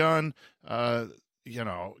C.J. Gunn,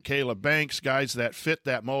 Caleb Banks, guys that fit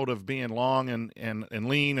that mold of being long and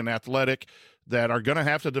lean and athletic that are going to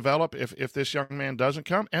have to develop if this young man doesn't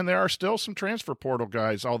come. And there are still some transfer portal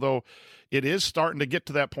guys, although it is starting to get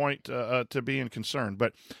to that point to being concerned.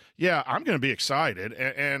 But, yeah, I'm going to be excited.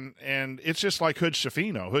 And it's just like Hood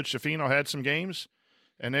Schifino. Hood Schifino had some games,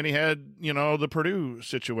 and then he had, the Purdue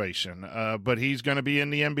situation. But he's going to be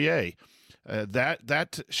in the NBA.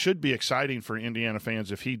 That should be exciting for Indiana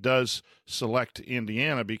fans if he does select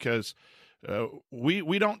Indiana because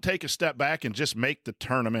we don't take a step back and just make the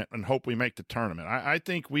tournament and hope we make the tournament. I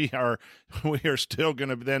think we are still going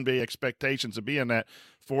to then be expectations of be in that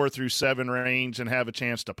 4 through 7 range and have a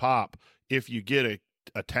chance to pop if you get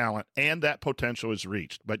a talent and that potential is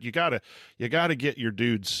reached. But you gotta get your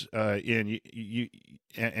dudes in.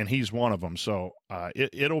 And he's one of them. So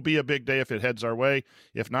it'll be a big day if it heads our way.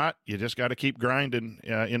 If not, you just got to keep grinding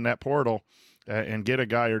in that portal and get a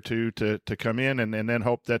guy or two to come in and then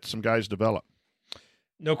hope that some guys develop.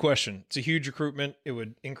 No question. It's a huge recruitment. It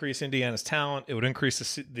would increase Indiana's talent. It would increase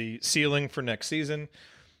the ceiling for next season.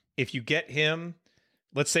 If you get him,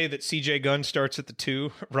 let's say that C.J. Gunn starts at the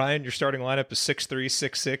 2. Ryan, your starting lineup is 6'3",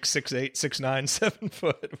 6'6", 6'8", 6'9", 7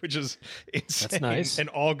 foot, which is insane. That's nice. And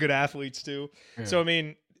all good athletes too. Yeah. So I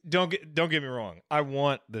mean, don't get me wrong. I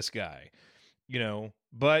want this guy,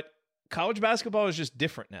 but college basketball is just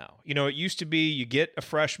different now. It used to be you get a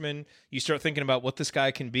freshman, you start thinking about what this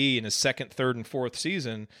guy can be in his second, third, and fourth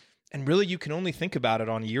season, and really you can only think about it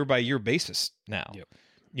on a year-by-year basis now. Yep.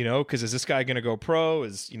 Because is this guy going to go pro?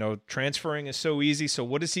 Transferring is so easy. So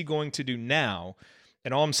what is he going to do now?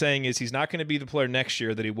 And all I'm saying is he's not going to be the player next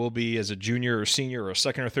year that he will be as a junior or senior or a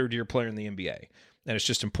second or third year player in the NBA. And it's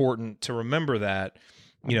just important to remember that,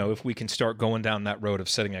 if we can start going down that road of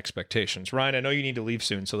setting expectations. Ryan, I know you need to leave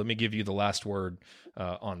soon, so let me give you the last word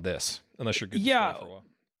on this, unless you're good to stay for a while.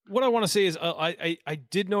 What I want to say is I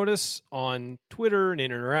did notice on Twitter and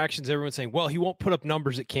in interactions, everyone's saying, well, he won't put up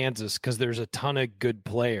numbers at Kansas because there's a ton of good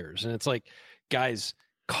players. And it's like, guys,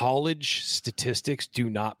 college statistics do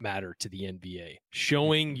not matter to the NBA.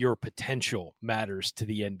 Showing your potential matters to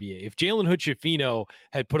the NBA. If Jalen Hood-Schifino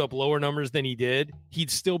had put up lower numbers than he did,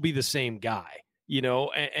 he'd still be the same guy.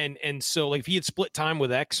 And so like if he had split time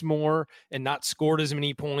with X more and not scored as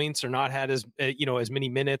many points or not had as many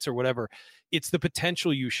minutes or whatever, it's the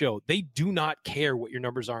potential you show. They do not care what your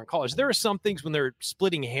numbers are in college. There are some things when they're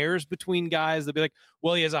splitting hairs between guys, they'll be like,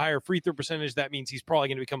 well, he has a higher free throw percentage. That means he's probably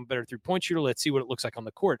going to become a better 3-point shooter. Let's see what it looks like on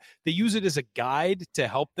the court. They use it as a guide to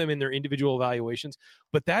help them in their individual evaluations,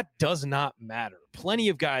 but that does not matter. Plenty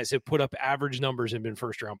of guys have put up average numbers and been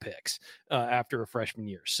first-round picks after a freshman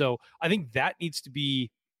year. So I think that needs to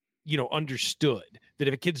be understood, that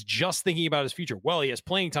if a kid's just thinking about his future, well, he has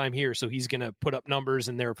playing time here, so he's going to put up numbers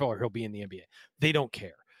and therefore he'll be in the NBA. They don't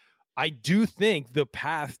care. I do think the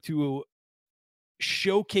path to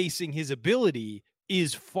showcasing his ability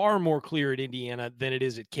is far more clear at Indiana than it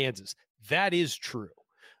is at Kansas. That is true.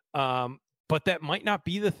 But that might not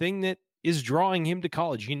be the thing that is drawing him to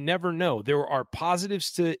college. You never know. There are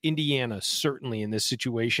positives to Indiana, certainly in this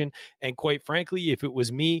situation. And quite frankly, if it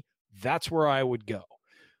was me, that's where I would go.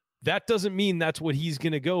 That doesn't mean that's what he's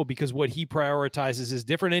going to go, because what he prioritizes is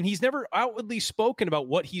different. And he's never outwardly spoken about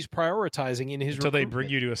what he's prioritizing in his until they bring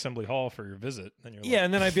you to Assembly Hall for your visit. Then you're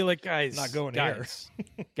and then I'd be like, guys, not going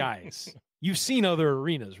guys, you've seen other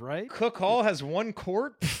arenas, right? Cook Hall has one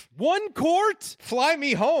court. One court? Fly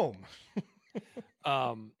me home.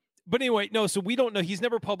 But anyway, no, so we don't know. He's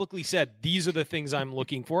never publicly said, these are the things I'm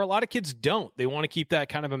looking for. A lot of kids don't. They want to keep that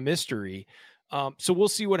kind of a mystery. So we'll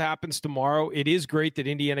see what happens tomorrow. It is great that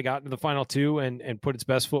Indiana got into the final two and put its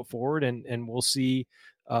best foot forward, and we'll see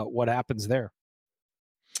what happens there.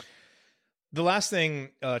 The last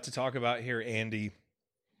thing to talk about here, Andy,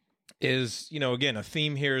 is, again, a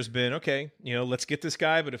theme here has been, okay, let's get this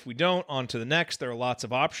guy, but if we don't, on to the next. There are lots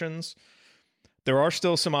of options. There are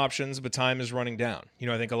still some options, but time is running down.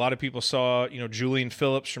 I think a lot of people saw, Julian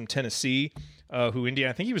Phillips from Tennessee, who Indiana,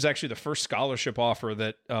 I think he was actually the first scholarship offer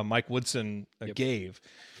that Mike Woodson gave.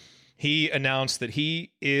 He announced that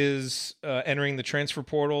he is entering the transfer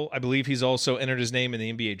portal. I believe he's also entered his name in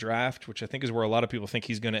the NBA draft, which I think is where a lot of people think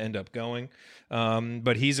he's going to end up going.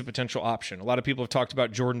 But he's a potential option. A lot of people have talked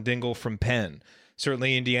about Jordan Dingle from Penn.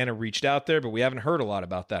 Certainly Indiana reached out there, but we haven't heard a lot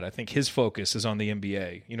about that. I think his focus is on the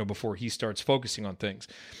NBA, before he starts focusing on things.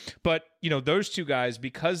 But, those two guys,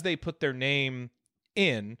 because they put their name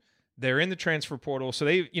in, they're in the transfer portal. So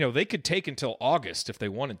they could take until August if they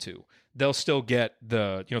wanted to. They'll still get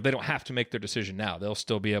they don't have to make their decision now. They'll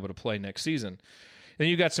still be able to play next season. Then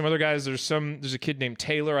you got some other guys. There's a kid named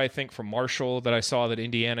Taylor, I think, from Marshall that I saw that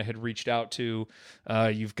Indiana had reached out to.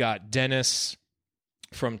 You've got Dennis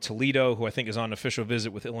from Toledo, who I think is on an official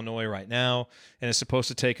visit with Illinois right now and is supposed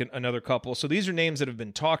to take another couple. So these are names that have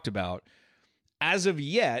been talked about. As of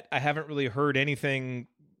yet, I haven't really heard anything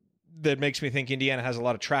that makes me think Indiana has a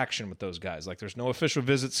lot of traction with those guys. Like, there's no official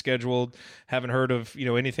visits scheduled. Haven't heard of,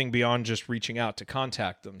 anything beyond just reaching out to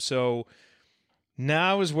contact them. So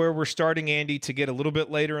now is where we're starting, Andy, to get a little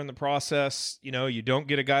bit later in the process. You don't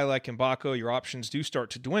get a guy like Mgbako, your options do start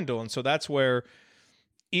to dwindle. And so that's where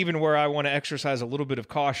I want to exercise a little bit of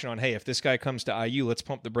caution on, hey, if this guy comes to IU, let's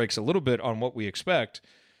pump the brakes a little bit on what we expect.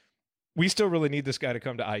 We still really need this guy to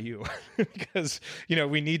come to IU because,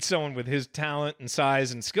 we need someone with his talent and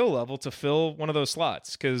size and skill level to fill one of those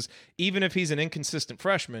slots. Because even if he's an inconsistent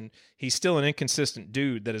freshman, he's still an inconsistent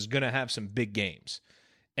dude that is going to have some big games.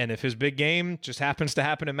 And if his big game just happens to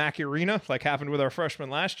happen in Mackey Arena, like happened with our freshman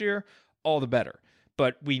last year, all the better.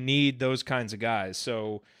 But we need those kinds of guys.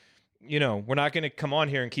 So, we're not going to come on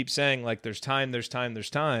here and keep saying like there's time. There's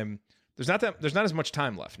not as much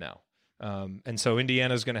time left now. And so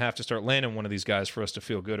Indiana's going to have to start landing one of these guys for us to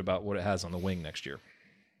feel good about what it has on the wing next year.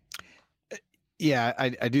 Yeah,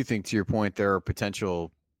 I do think, to your point, there are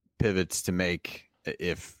potential pivots to make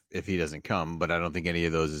if he doesn't come, but I don't think any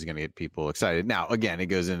of those is going to get people excited. Now, again, it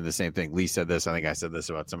goes into the same thing. Lee said this. I think I said this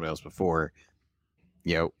about somebody else before.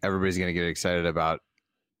 Everybody's going to get excited about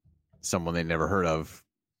someone they never heard of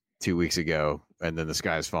 2 weeks ago, and then the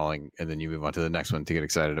sky is falling, and then you move on to the next one to get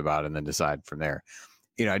excited about and then decide from there.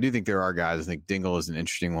 I do think there are guys. I think Dingle is an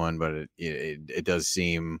interesting one, but it does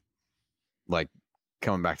seem like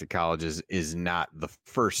coming back to college is not the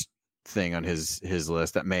first thing on his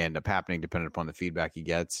list that may end up happening depending upon the feedback he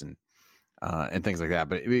gets and things like that.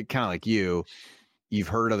 But kind of like you've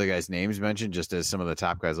heard other guys' names mentioned just as some of the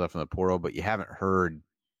top guys left in the portal, but you haven't heard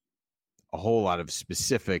a whole lot of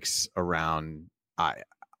specifics around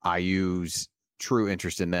IU's true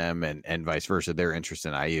interest in them and vice versa, their interest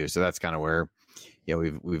in IU. So that's kind of where,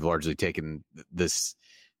 we've largely taken this,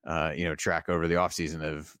 track over the offseason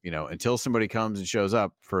of, until somebody comes and shows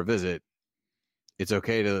up for a visit, it's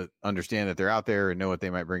okay to understand that they're out there and know what they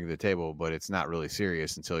might bring to the table, but it's not really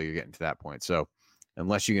serious until you're getting to that point. So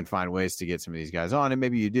unless you can find ways to get some of these guys on, and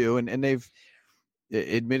maybe you do, and they've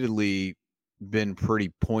admittedly been pretty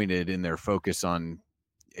pointed in their focus on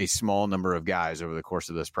a small number of guys over the course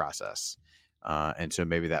of this process. And so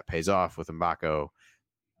maybe that pays off with Mgbako.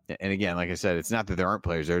 And again, like I said, it's not that there aren't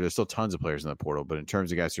players there. There's still tons of players in the portal, but in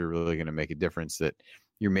terms of guys who are really going to make a difference, that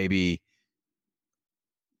you're maybe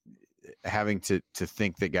having to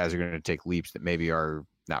think that guys are going to take leaps that maybe are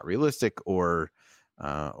not realistic or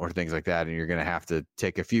things like that. And you're going to have to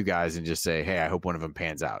take a few guys and just say, hey, I hope one of them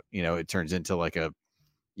pans out. It turns into like a,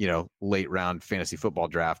 late round fantasy football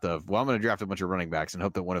draft of, well, I'm going to draft a bunch of running backs and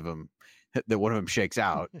hope that one of them shakes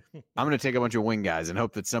out. I'm going to take a bunch of wing guys and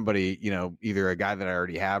hope that somebody, either a guy that I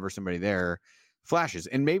already have or somebody there flashes.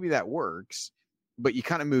 And maybe that works, but you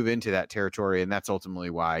kind of move into that territory. And that's ultimately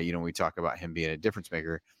why, we talk about him being a difference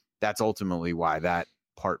maker. That's ultimately why that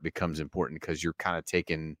part becomes important, because you're kind of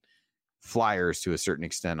taking flyers to a certain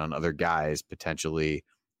extent on other guys potentially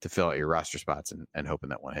to fill out your roster spots and hoping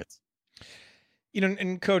that one hits.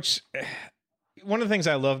 And Coach, one of the things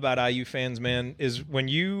I love about IU fans, man, is when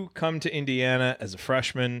you come to Indiana as a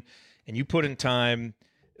freshman and you put in time,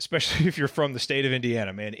 especially if you're from the state of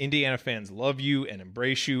Indiana, man, Indiana fans love you and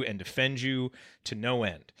embrace you and defend you to no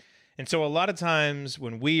end. And so a lot of times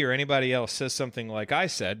when we or anybody else says something like I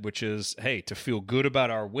said, which is, hey, to feel good about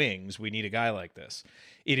our wings, we need a guy like this,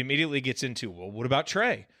 it immediately gets into, well, what about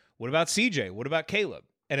Trey? What about CJ? What about Caleb?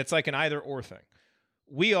 And it's like an either or thing.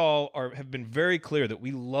 We all have been very clear that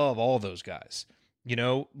we love all those guys.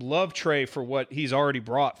 Love Trey for what he's already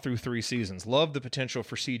brought through 3 seasons. Love the potential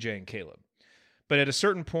for CJ and Caleb. But at a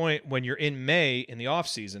certain point, when you're in May in the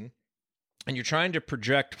offseason and you're trying to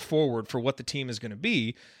project forward for what the team is going to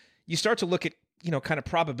be, you start to look at, kind of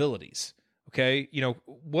probabilities. Okay.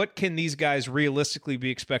 What can these guys realistically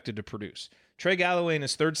be expected to produce? Trey Galloway in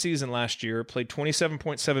his 3rd season last year played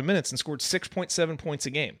 27.7 minutes and scored 6.7 points a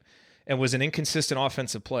game and was an inconsistent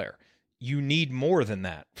offensive player. You need more than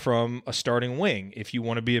that from a starting wing if you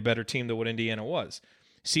want to be a better team than what Indiana was.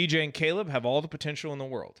 CJ and Caleb have all the potential in the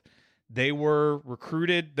world. They were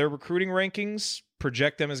recruited. Their recruiting rankings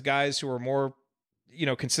project them as guys who are more,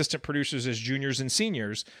 consistent producers as juniors and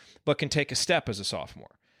seniors, but can take a step as a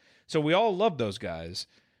sophomore. So we all love those guys,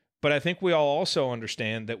 but I think we all also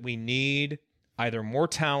understand that we need either more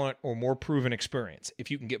talent or more proven experience. If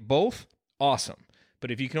you can get both, awesome. But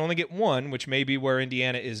if you can only get one, which may be where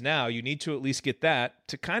Indiana is now, you need to at least get that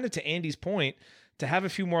to kind of, to Andy's point, to have a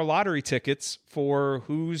few more lottery tickets for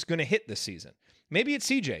who's going to hit this season. Maybe it's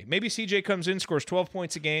CJ. Maybe CJ comes in, scores 12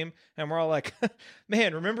 points a game, and we're all like,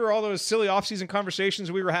 man, remember all those silly offseason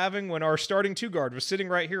conversations we were having when our starting 2 guard was sitting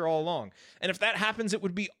right here all along? And if that happens, it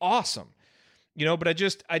would be awesome. But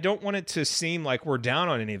I don't want it to seem like we're down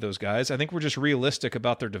on any of those guys. I think we're just realistic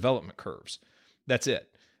about their development curves. That's it.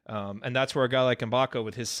 And that's where a guy like Mgbako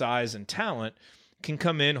with his size and talent can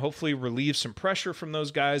come in, hopefully relieve some pressure from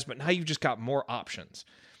those guys, but now you've just got more options.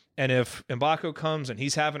 And if Mgbako comes and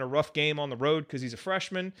he's having a rough game on the road because he's a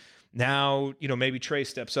freshman, now, maybe Trey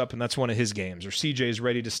steps up and that's one of his games, or CJ is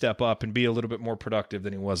ready to step up and be a little bit more productive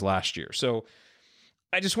than he was last year. So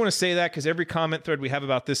I just want to say that because every comment thread we have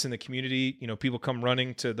about this in the community, people come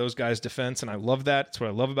running to those guys' defense, and I love that. It's what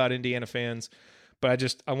I love about Indiana fans. But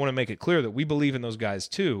I want to make it clear that we believe in those guys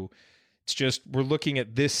too. It's just we're looking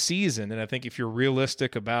at this season, and I think if you're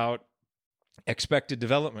realistic about expected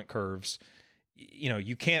development curves,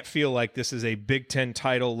 you can't feel like this is a Big Ten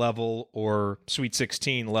title level or Sweet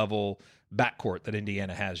 16 level backcourt that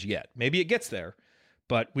Indiana has yet. Maybe it gets there,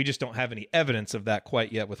 but we just don't have any evidence of that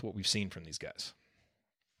quite yet with what we've seen from these guys.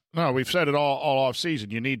 No, we've said it all off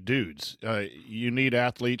season. You need dudes. You need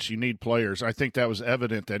athletes. You need players. I think that was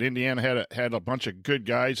evident that Indiana had a bunch of good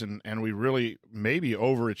guys, and we really maybe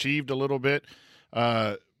overachieved a little bit.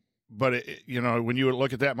 But when you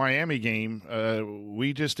look at that Miami game,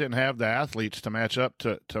 we just didn't have the athletes to match up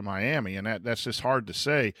to Miami, and that's just hard to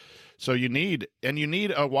say. So you need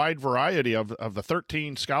a wide variety of the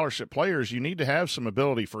 13 scholarship players. You need to have some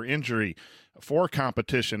ability for injury, for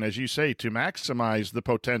competition, as you say, to maximize the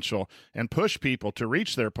potential and push people to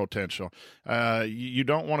reach their potential. You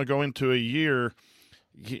don't want to go into a year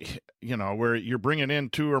where you're bringing in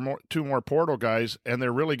two more portal guys, and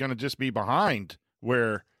they're really going to just be behind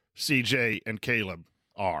where CJ and Caleb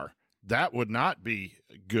are. That would not be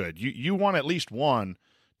good. You want at least one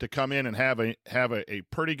to come in and have a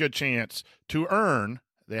pretty good chance to earn.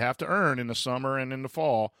 They have to earn in the summer and in the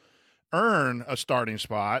fall, earn a starting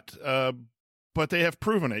spot. But they have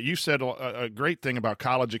proven it. You said a great thing about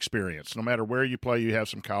college experience. No matter where you play, you have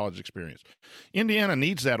some college experience. Indiana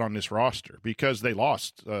needs that on this roster because they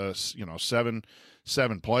lost,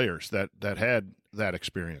 seven players that had that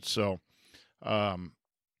experience. So,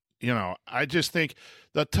 I just think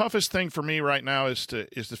the toughest thing for me right now is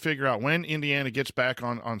to figure out when Indiana gets back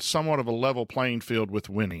on somewhat of a level playing field with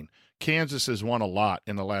winning. Kansas has won a lot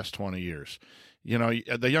in the last 20 years.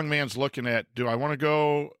 The young man's looking at, do I want to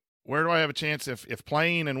go? Where do I have a chance if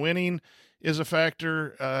playing and winning is a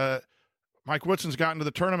factor? Mike Woodson's gotten to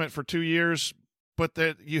the tournament for 2 years, but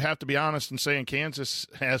that you have to be honest in saying Kansas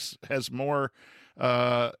has more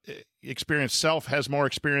experience. Self has more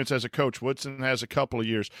experience as a coach. Woodson has a couple of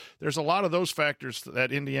years. There's a lot of those factors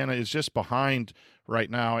that Indiana is just behind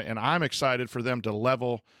right now, and I'm excited for them to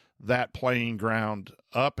level that playing ground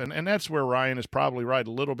up, and that's where Ryan is probably right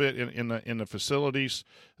a little bit in the facilities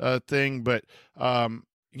thing, but.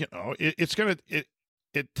 It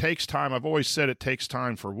takes time. I've always said it takes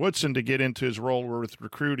time for Woodson to get into his role with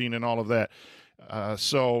recruiting and all of that.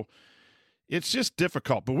 So it's just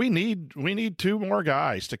difficult. But we need two more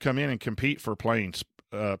guys to come in and compete for playing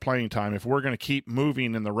time if we're going to keep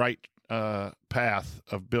moving in the right path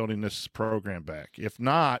of building this program back. If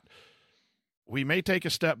not, we may take a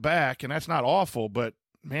step back, and that's not awful. But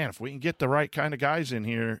man, if we can get the right kind of guys in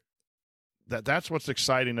here, that's what's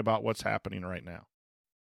exciting about what's happening right now.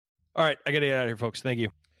 All right, I got to get out of here, folks. Thank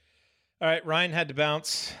you. All right, Ryan had to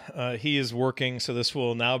bounce. He is working, so this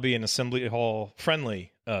will now be an Assembly Hall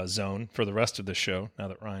friendly zone for the rest of the show, now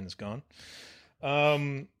that Ryan is gone.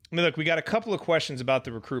 Look, we got a couple of questions about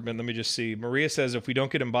the recruitment. Let me just see. Maria says, if we don't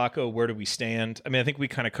get Mgbako, where do we stand? I mean, I think we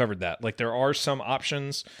kind of covered that. Like, there are some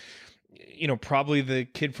options. Probably the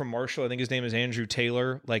kid from Marshall, I think his name is Andrew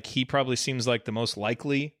Taylor. Like, he probably seems like the most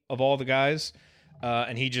likely of all the guys.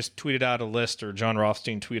 And he just tweeted out a list, or John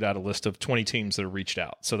Rothstein tweeted out a list of 20 teams that have reached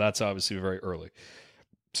out. So that's obviously very early.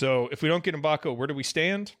 So if we don't get Mgbako, where do we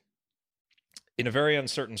stand? In a very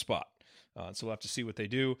uncertain spot. So we'll have to see what they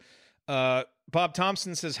do. Bob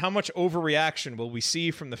Thompson says, how much overreaction will we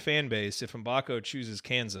see from the fan base if Mgbako chooses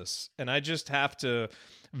Kansas? And I just have to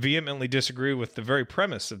vehemently disagree with the very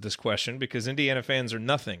premise of this question, because Indiana fans are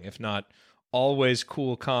nothing if not always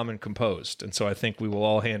cool, calm, and composed. And so I think we will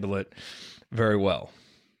all handle it very well.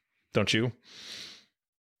 Don't you?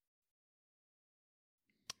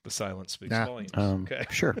 The silence speaks volumes. Okay.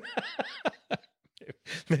 Sure.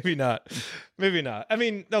 Maybe not. Maybe not. I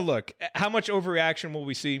mean, no, look, how much overreaction will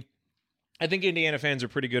we see? I think Indiana fans are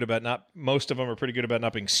pretty good about most of them are pretty good about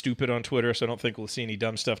not being stupid on Twitter, so I don't think we'll see any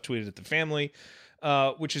dumb stuff tweeted at the family,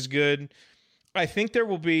 which is good. I think there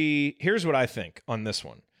will be, here's what I think on this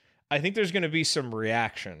one. I think there's going to be some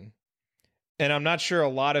reaction, and I'm not sure a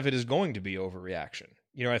lot of it is going to be overreaction.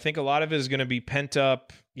 I think a lot of it is going to be pent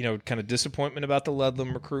up, kind of disappointment about the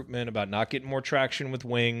Ludlam recruitment, about not getting more traction with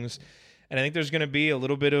wings. And I think there's going to be a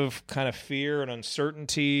little bit of kind of fear and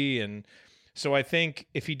uncertainty. And so I think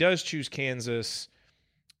if he does choose Kansas,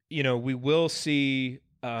 we will see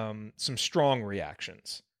some strong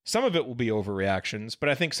reactions. Some of it will be overreactions, but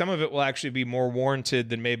I think some of it will actually be more warranted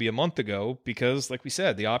than maybe a month ago because, like we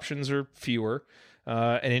said, the options are fewer.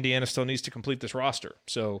 And Indiana still needs to complete this roster.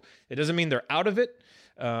 So it doesn't mean they're out of it.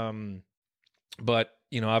 But,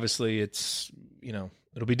 obviously it's,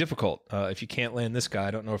 it'll be difficult if you can't land this guy.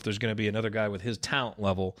 I don't know if there's going to be another guy with his talent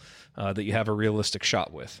level that you have a realistic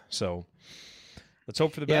shot with. So let's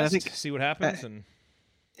hope for the best, see what happens. And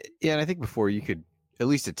I think before you could at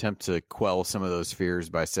least attempt to quell some of those fears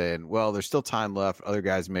by saying, well, there's still time left. Other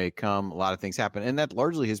guys may come. A lot of things happen. And that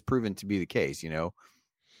largely has proven to be the case,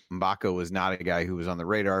 Mgbako was not a guy who was on the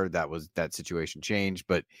radar. That situation changed,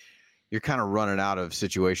 but you're kind of running out of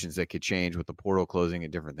situations that could change with the portal closing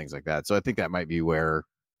and different things like that. So I think that might be where,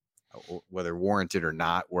 whether warranted or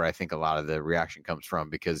not, where I think a lot of the reaction comes from,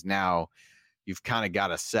 because now you've kind of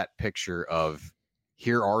got a set picture of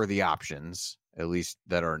here are the options, at least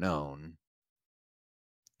that are known.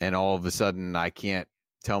 And all of a sudden I can't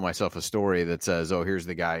tell myself a story that says, oh, here's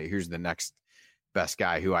the guy, here's the next best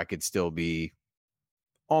guy who I could still be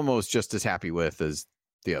almost just as happy with as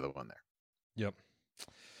the other one there. Yep.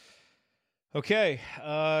 Okay,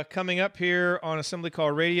 coming up here on Assembly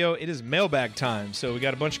Call Radio, it is mailbag time. So we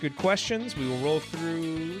got a bunch of good questions. We will roll through,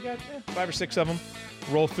 we got 5 or 6 of them.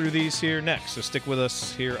 Roll through these here next. So stick with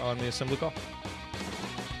us here on the Assembly Call.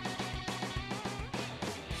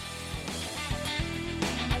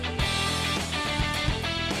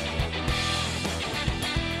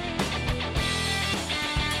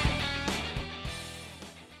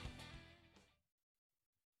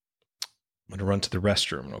 run to the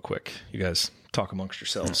restroom real quick. You guys talk amongst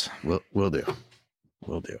yourselves. We'll do.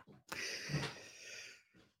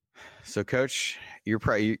 So, Coach, you're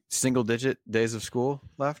probably single-digit days of school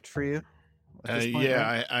left for you. At this point,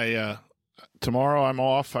 right? I tomorrow I'm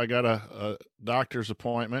off. I got a doctor's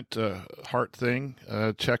appointment, heart thing,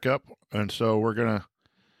 checkup, and so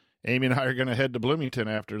Amy and I are gonna head to Bloomington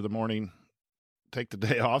after the morning. Take the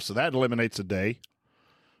day off, so that eliminates a day.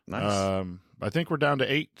 Nice. I think we're down to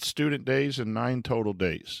 8 student days and 9 total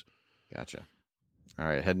days. Gotcha. All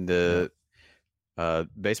right, heading to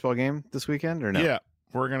baseball game this weekend or no? Yeah,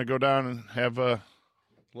 we're going to go down and have a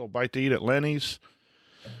little bite to eat at Lenny's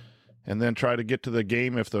and then try to get to the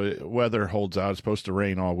game if the weather holds out. It's supposed to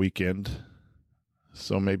rain all weekend,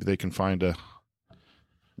 so maybe they can find a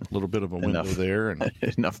little bit of a window there. And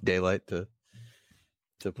enough daylight to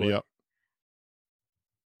play. Yep.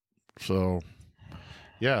 So,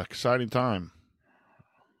 yeah, exciting time.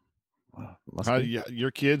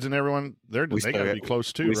 Your kids and everyone, they got to be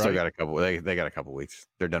close too, we right? Still got a couple. They got a couple weeks.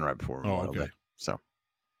 They're done right before Memorial Day, so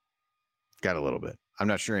got a little bit. I'm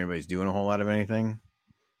not sure anybody's doing a whole lot of anything,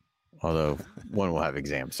 although one will have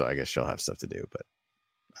exams, so I guess she'll have stuff to do. But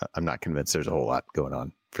I'm not convinced there's a whole lot going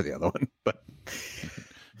on for the other one. But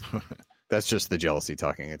that's just the jealousy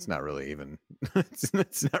talking. It's not really even. It's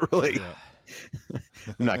not really. Yeah.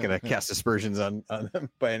 I'm not going to cast aspersions on them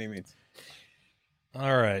by any means.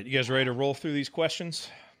 All right, you guys ready to roll through these questions?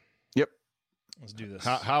 Yep. Let's do this.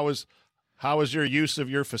 How is your use of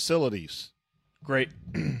your facilities? Great.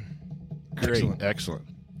 Excellent.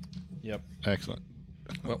 Yep. Excellent.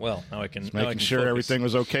 Well, now I can. Just making sure everything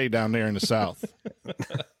was okay down there in the South.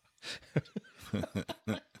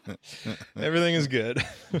 Everything is good.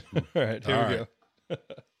 All right, here we go.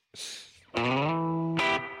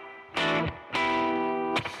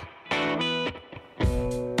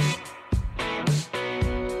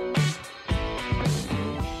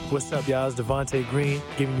 What's up, y'all? It's Devontae Green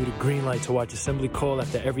giving you the green light to watch Assembly Call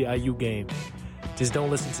after every IU game. Just don't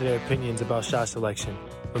listen to their opinions about shot selection.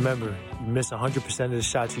 Remember, you miss 100% of the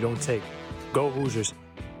shots you don't take. Go Hoosiers.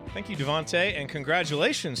 Thank you, Devontae, and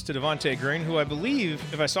congratulations to Devontae Green, who I believe,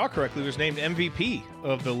 if I saw correctly, was named MVP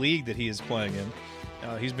of the league that he is playing in.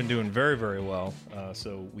 He's been doing very, very well,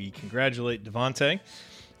 so we congratulate Devontae.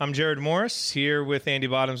 I'm Jared Morris, here with Andy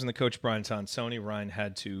Bottoms and the coach Brian Tonsoni. Ryan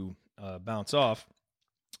had to bounce off.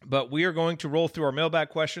 But we are going to roll through our mailbag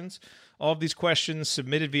questions. All of these questions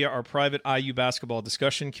submitted via our private IU basketball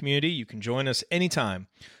discussion community. You can join us anytime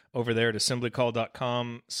over there at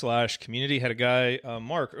assemblycall.com/community. Had a guy,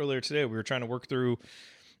 Mark, earlier today. We were trying to work through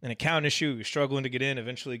an account issue. He was struggling to get in,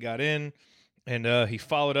 eventually got in. And he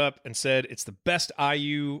followed up and said, it's the best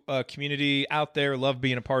IU community out there. Love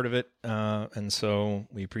being a part of it. And so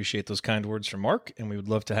we appreciate those kind words from Mark, and we would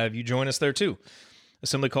love to have you join us there too.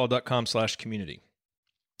 assemblycall.com/community.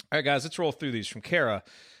 All right, guys, let's roll through these. From Kara,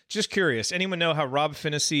 just curious, anyone know how Rob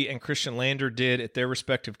Finney and Christian Lander did at their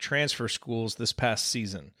respective transfer schools this past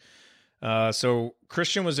season? So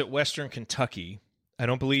Christian was at Western Kentucky. I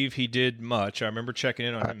don't believe he did much. I remember checking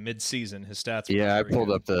in on him mid-season. His stats. Yeah, I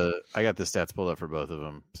got the stats pulled up for both of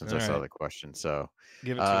them since I saw the question. So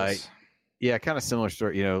give it to us. Yeah, kind of similar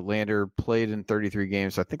story. You know, Lander played in 33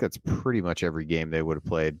 games, so I think that's pretty much every game they would have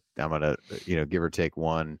played. I'm gonna, give or take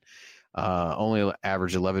one. Only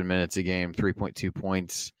averaged 11 minutes a game, 3.2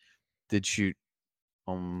 points. Did shoot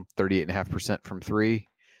 38.5% from three.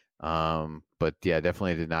 But yeah,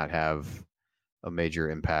 definitely did not have a major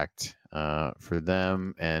impact for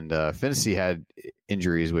them. And Finney had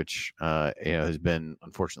injuries, which has been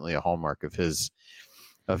unfortunately a hallmark of his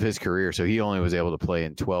career. So he only was able to play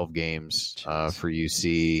in 12 games for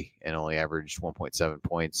UC and only averaged 1.7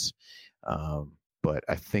 points. But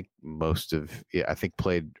I think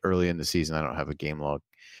played early in the season. I don't have a game log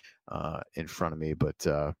in front of me, but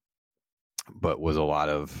was a lot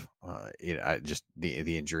of just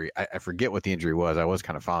the injury. I forget what the injury was. I was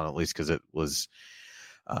kind of following, at least because it was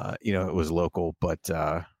it was local. But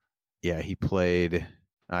yeah, he played.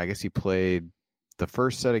 I guess he played the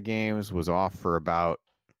first set of games. Was off for about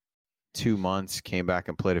 2 months. Came back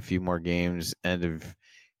and played a few more games. End of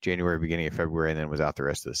January, beginning of February, and then was out the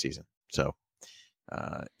rest of the season. So.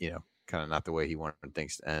 Kind of not the way he wanted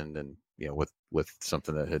things to end, and with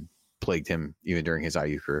something that had plagued him even during his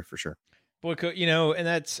IU career for sure. Boy, and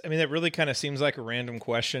that really kind of seems like a random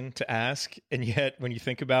question to ask, and yet when you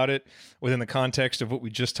think about it within the context of what we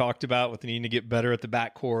just talked about with needing to get better at the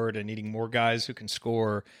backcourt and needing more guys who can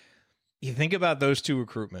score, you think about those two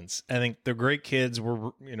recruitments. I think they're great kids.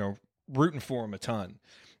 We're rooting for them a ton.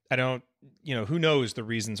 I don't, who knows the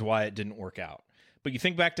reasons why it didn't work out. But you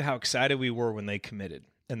think back to how excited we were when they committed.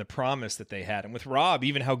 and the promise that they had. And with Rob,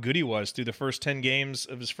 even how good he was through the first 10 games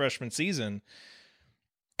of his freshman season.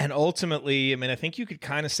 And ultimately, I mean, I think you could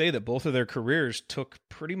kind of say that both of their careers took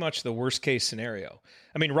pretty much the worst case scenario.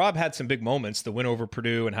 I mean, Rob had some big moments, the win over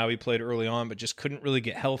Purdue and how he played early on, but just couldn't really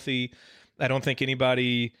get healthy. I don't think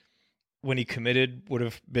anybody, when he committed, would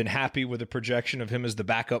have been happy with a projection of him as the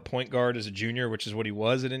backup point guard as a junior, which is what he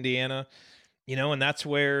was at Indiana. You know, and that's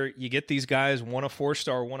where you get these guys, one a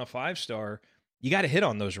 4-star, one a 5-star. You got to hit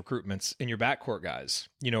on those recruitments in your backcourt guys,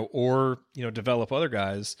 you know, or, you know, develop other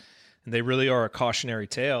guys. And they really are a cautionary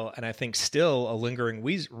tale. And I think still a lingering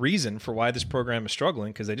reason for why this program is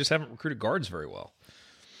struggling, because they just haven't recruited guards very well.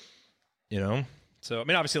 You know? So, I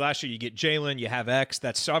mean, obviously last year you get Jalen, you have X.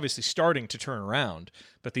 That's obviously starting to turn around.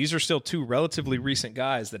 But these are still two relatively recent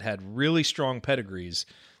guys that had really strong pedigrees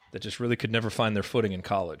that just really could never find their footing in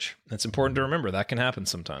college. And it's important to remember that can happen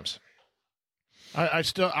sometimes.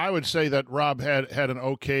 I would say that Rob had an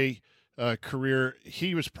okay career.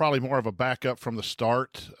 He was probably more of a backup from the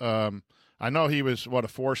start. I know he was, a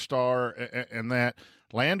 4-star, and that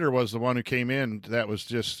Lander was the one who came in that was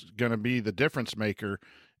just going to be the difference maker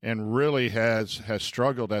and really has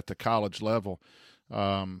struggled at the college level.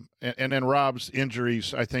 And then Rob's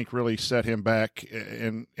injuries, I think, really set him back,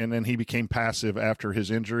 and then he became passive after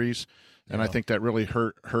his injuries, and I think that really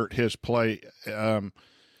hurt his play.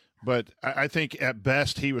 But I think at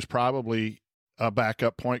best he was probably a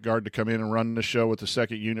backup point guard to come in and run the show with the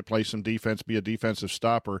second unit, play some defense, be a defensive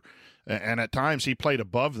stopper. And at times he played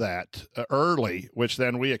above that early, which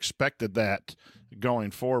then we expected that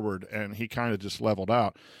going forward, and he kind of just leveled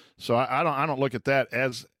out. So I don't look at that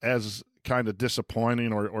as kind of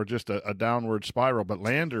disappointing or just a downward spiral, but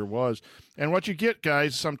Lander was. And what you get,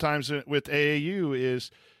 guys, sometimes with AAU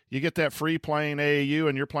is you get that free playing AAU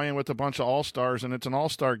and you're playing with a bunch of all-stars, and it's an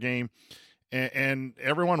all-star game. And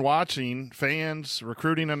everyone watching, fans,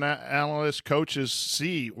 recruiting analysts, coaches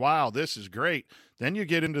see, wow, this is great. Then you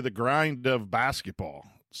get into the grind of basketball,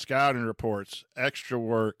 scouting reports, extra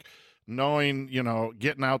work, knowing, you know,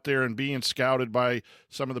 getting out there and being scouted by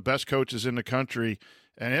some of the best coaches in the country.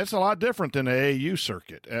 And it's a lot different than the AAU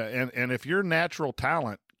circuit. And if your natural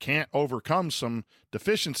talent can't overcome some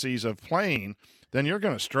deficiencies of playing, then you're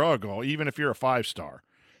going to struggle, even if you're a 5-star.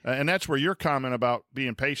 And that's where your comment about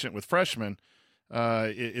being patient with freshmen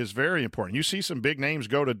is very important. You see some big names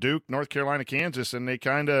go to Duke, North Carolina, Kansas, and they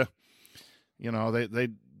kind of, you know,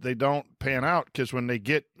 they don't pan out because when they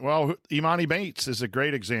get, well, Imani Bates is a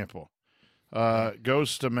great example.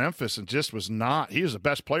 Goes to Memphis and just was not – he was the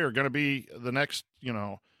best player, going to be the next, you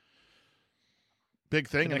know, big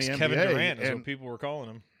thing in the NBA. Kevin Durant is what people were calling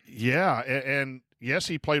him. Yeah, and yes,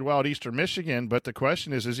 he played well at Eastern Michigan, but the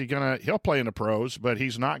question is he going to – he'll play in the pros, but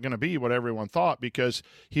he's not going to be what everyone thought because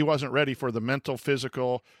he wasn't ready for the mental,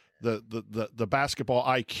 physical, the basketball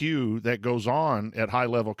IQ that goes on at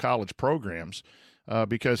high-level college programs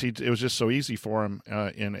because it was just so easy for him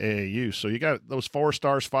in AAU. So you got those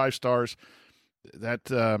 4-stars, 5-stars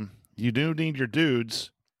that you do need your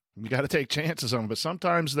dudes. You got to take chances on them, but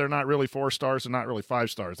sometimes they're not really 4-stars and not really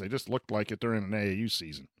 5-stars. They just looked like it during an AAU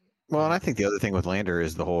season. Well, and I think the other thing with Lander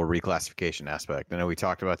is the whole reclassification aspect. I know we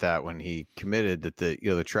talked about that when he committed, that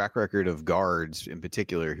the track record of guards in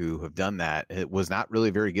particular who have done that, it was not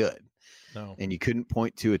really very good. No. And you couldn't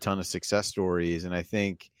point to a ton of success stories. And I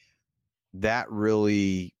think that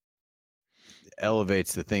really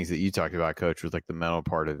elevates the things that you talked about, Coach, with like the mental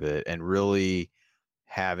part of it and really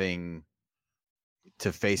having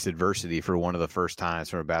to face adversity for one of the first times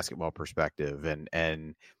from a basketball perspective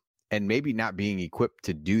and maybe not being equipped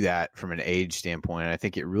to do that from an age standpoint. And I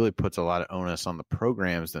think it really puts a lot of onus on the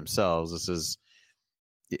programs themselves. This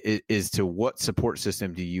is to what support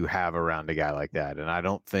system do you have around a guy like that? And I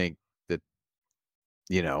don't think that,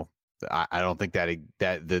 you know, I don't think that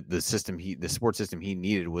the support system he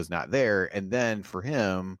needed was not there. And then for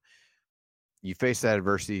him, you face that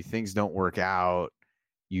adversity, things don't work out.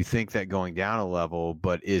 You think that going down a level,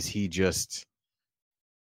 but is he just,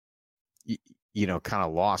 you know, kind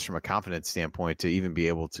of lost from a confidence standpoint to even be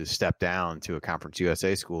able to step down to a Conference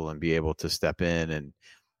USA school and be able to step in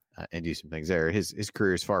and do some things there? His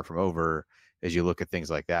career is far from over as you look at things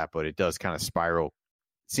like that, but it does kind of spiral.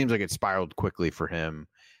 It seems like it spiraled quickly for him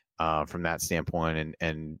from that standpoint,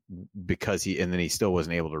 and because then he still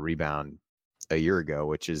wasn't able to rebound a year ago,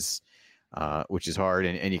 which is hard,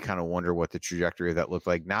 and you kind of wonder what the trajectory of that looked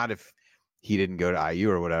like. Not if he didn't go to IU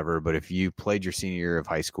or whatever, but if you played your senior year of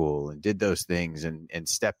high school and did those things and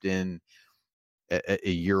stepped in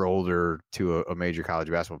a year older to a major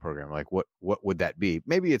college basketball program, like what would that be?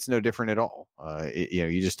 Maybe it's no different at all. You know,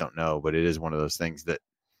 you just don't know, but it is one of those things that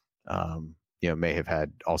may have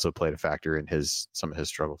also played a factor in some of his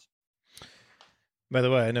struggles. By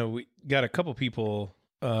the way, I know we got a couple people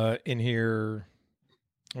in here,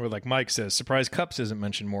 or like Mike says, surprise Cups isn't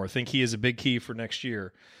mentioned more. I think he is a big key for next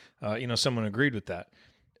year. Someone agreed with that.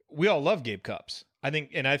 We all love Gabe Cupps. I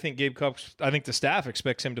think Gabe Cupps, I think the staff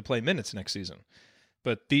expects him to play minutes next season.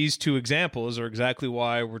 But these two examples are exactly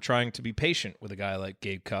why we're trying to be patient with a guy like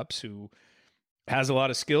Gabe Cupps, who has a lot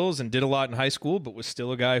of skills and did a lot in high school, but was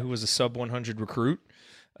still a guy who was a sub 100 recruit.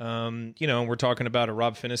 We're talking about a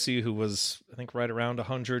Rob Finney who was, I think, right around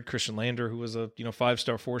 100. Christian Lander, who was a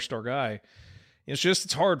 5-star, 4-star guy.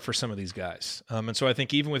 It's hard for some of these guys. And so I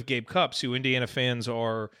think even with Gabe Cupps, who Indiana fans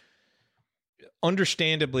are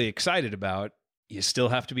understandably excited about, you still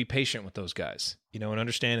have to be patient with those guys, and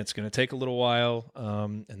understand it's going to take a little while.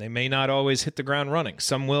 And they may not always hit the ground running.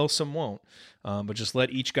 Some will, some won't. But just let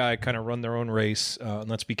each guy kind of run their own race. And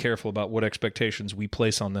let's be careful about what expectations we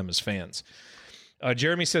place on them as fans.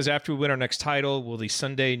 Jeremy says, after we win our next title, will the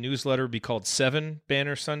Sunday newsletter be called 7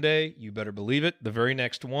 Banner Sunday? You better believe it. The very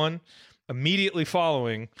next one, immediately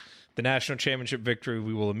following the national championship victory,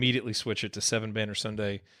 we will immediately switch it to 7 Banner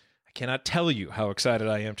Sunday. I cannot tell you how excited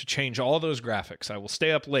I am to change all those graphics. I will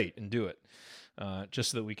stay up late and do it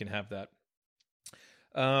just so that we can have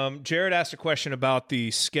that. Jared asked a question about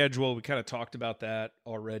the schedule. We kind of talked about that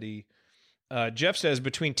already. Jeff says,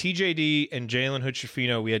 between TJD and Jalen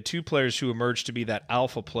Hood-Schifino, we had 2 players who emerged to be that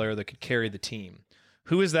alpha player that could carry the team.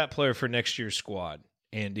 Who is that player for next year's squad?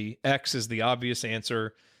 Andy. X is the obvious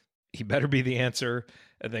answer. He better be the answer.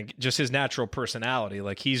 I think just his natural personality,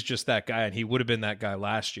 like he's just that guy, and he would have been that guy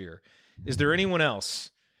last year. Is there anyone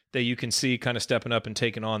else that you can see kind of stepping up and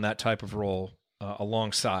taking on that type of role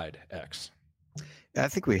alongside X? I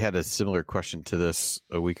think we had a similar question to this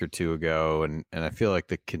a week or two ago, and I feel like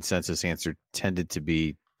the consensus answer tended to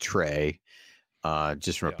be Trey,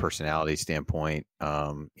 just from a personality standpoint.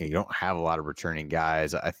 You don't have a lot of returning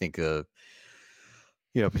guys. I think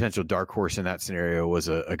potential dark horse in that scenario was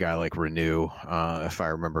a guy like Renew, if I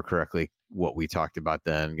remember correctly, what we talked about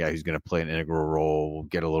then, a guy who's going to play an integral role,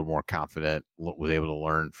 get a little more confident, was able to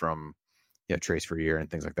learn from Trace for a year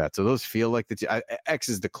and things like that. So those feel like X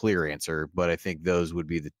is the clear answer, but I think those would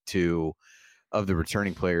be the 2 of the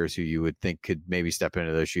returning players who you would think could maybe step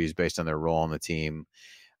into those shoes based on their role on the team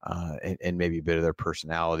and maybe a bit of their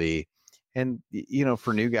personality. And,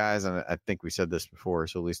 for new guys, and I think we said this before,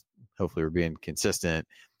 so at least hopefully we're being consistent.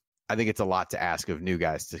 I think it's a lot to ask of new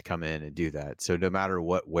guys to come in and do that. So no matter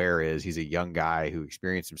what Ware is, he's a young guy who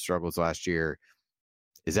experienced some struggles last year.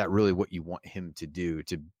 Is that really what you want him to do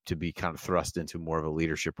to be kind of thrust into more of a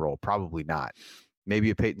leadership role? Probably not.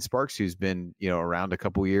 Maybe a Peyton Sparks who's been, around a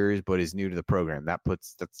couple years, but is new to the program. That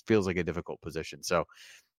feels like a difficult position. So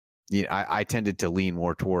I tended to lean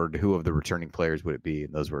more toward who of the returning players would it be,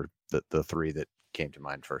 and those were the 3 that came to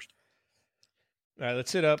mind first. All right,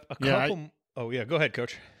 let's hit up a couple. Go ahead,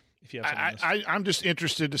 Coach. If you have something I'm just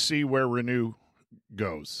interested to see where Renew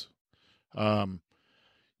goes.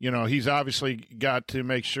 He's obviously got to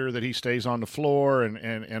make sure that he stays on the floor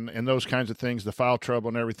and those kinds of things, the foul trouble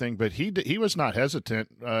and everything. But he was not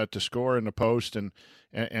hesitant to score in the post and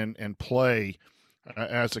play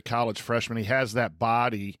as a college freshman. He has that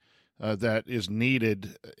body that is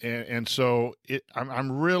needed, and so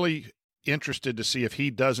I'm really interested to see if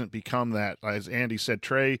he doesn't become that. As Andy said,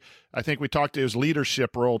 Trey, I think we talked to his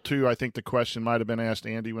leadership role too. I think the question might have been asked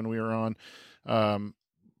Andy when we were on,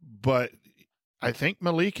 but I think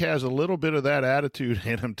Malik has a little bit of that attitude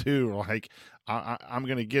in him too. Like I'm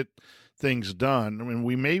going to get things done. I mean,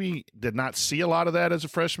 we maybe did not see a lot of that as a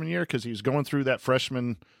freshman year because he's going through that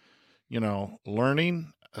freshman,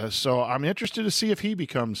 learning. So I'm interested to see if he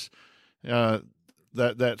becomes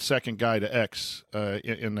that second guy to X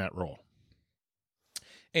in that role.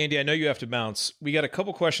 Andy, I know you have to bounce. We got a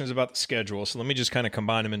couple questions about the schedule, so let me just kind of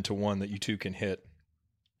combine them into one that you two can hit.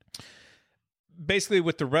 Basically,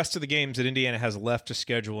 with the rest of the games that Indiana has left to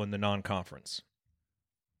schedule in the non-conference,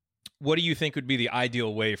 what do you think would be the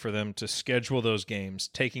ideal way for them to schedule those games,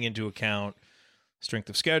 taking into account strength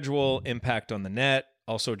of schedule, impact on the net,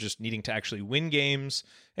 also just needing to actually win games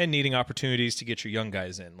and needing opportunities to get your young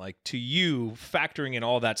guys in? Like, to you, factoring in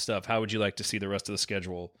all that stuff, how would you like to see the rest of the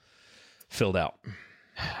schedule filled out?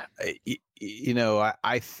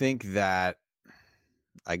 I think that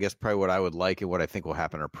I guess probably what I would like and what I think will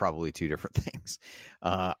happen are probably 2 different things.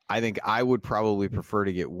 I think I would probably prefer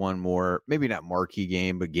to get one more, maybe not marquee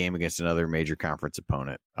game, but game against another major conference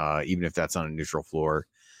opponent, even if that's on a neutral floor,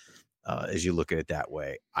 as you look at it that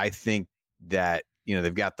way. I think that,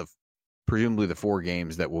 they've got presumably the 4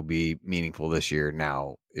 games that will be meaningful this year.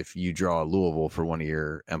 Now, if you draw Louisville for one of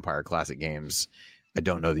your Empire Classic games, I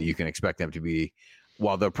don't know that you can expect them to be,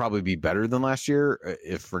 while they'll probably be better than last year,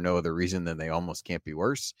 if for no other reason than they almost can't be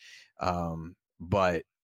worse. But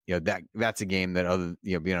that's a game that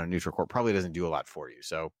being on a neutral court probably doesn't do a lot for you.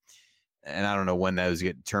 So, and I don't know when those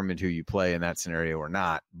get determined who you play in that scenario or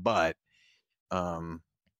not, but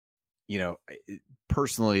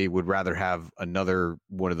personally would rather have another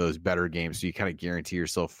one of those better games, so you kind of guarantee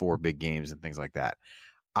yourself 4 big games and things like that.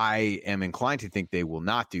 I am inclined to think they will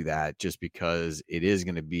not do that, just because it is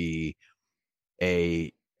going to be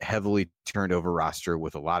a heavily turned over roster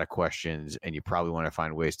with a lot of questions, and you probably want to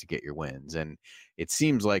find ways to get your wins. And it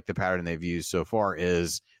seems like the pattern they've used so far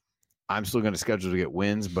is, I'm still going to schedule to get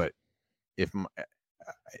wins, but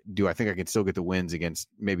do I think I can still get the wins against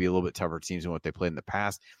maybe a little bit tougher teams than what they played in the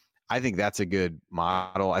past? I think that's a good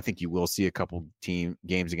model. I think you will see a couple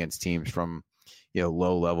games against teams from,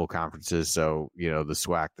 low level conferences. So, the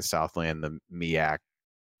SWAC, the Southland, the MEAC,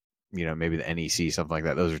 maybe the NEC, something like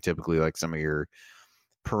that. Those are typically like some of your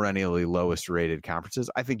perennially lowest rated conferences.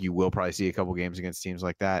 I think you will probably see a couple games against teams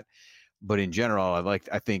like that. But in general,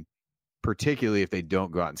 I think particularly if they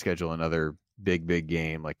don't go out and schedule another big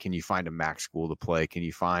game, like, can you find a MAC school to play? Can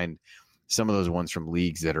you find some of those ones from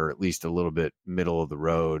leagues that are at least a little bit middle of the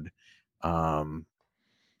road,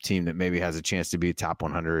 team that maybe has a chance to be a top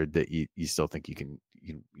 100 that you still think you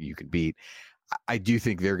can beat? I do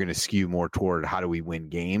think they're going to skew more toward how do we win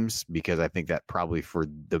games, because I think that probably for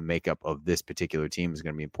the makeup of this particular team is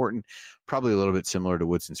going to be important. Probably a little bit similar to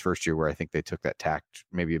Woodson's first year, where I think they took that tact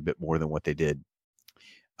maybe a bit more than what they did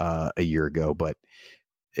a year ago. But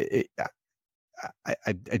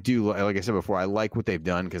I do, like I said before, I like what they've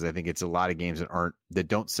done, because I think it's a lot of games that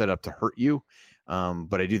don't set up to hurt you.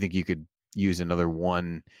 But I do think you could use another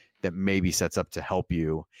one that maybe sets up to help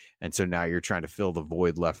you. And so now you're trying to fill the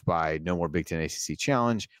void left by no more Big Ten ACC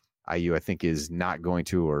Challenge. IU, I think, is not going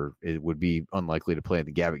to, or it would be unlikely to play in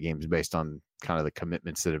the Gavitt games based on kind of the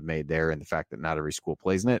commitments that have made there and the fact that not every school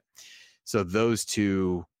plays in it. So those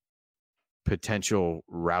two potential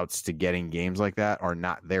routes to getting games like that are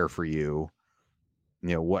not there for you.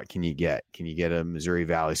 What can you get? Can you get a Missouri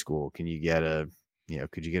Valley school? Can you get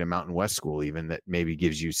could you get a Mountain West school even that maybe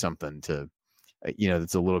gives you something to,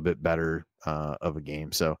 that's a little bit better of a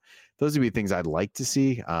game? So those would be things I'd like to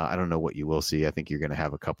see. I don't know what you will see. I think you're going to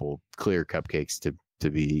have a couple clear cupcakes to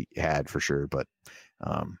be had for sure, but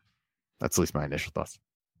that's at least my initial thoughts.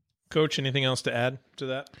 Coach, anything else to add to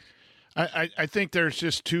that? I think there's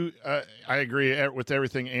just two. I agree with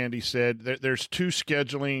everything Andy said. There's two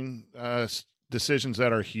scheduling decisions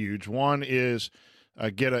that are huge. One is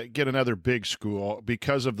get another big school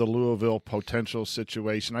because of the Louisville potential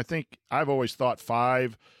situation. I think I've always thought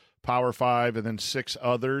 5 Power 5 and then 6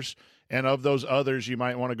 others. And of those others, you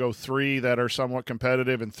might want to go 3 that are somewhat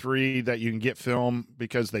competitive and 3 that you can get film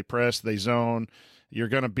because they press, they zone. You're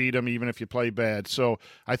going to beat them even if you play bad. So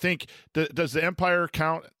I think, does the Empire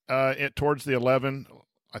count towards the 11?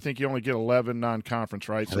 I think you only get 11 non-conference,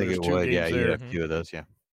 right? So I think it would. Yeah, you have a few of those, yeah.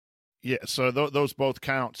 Yeah, so those both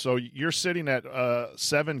count. So you're sitting at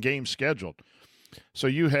 7 games scheduled. So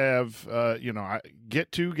you have,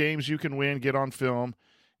 get 2 games you can win, get on film,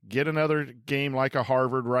 get another game like a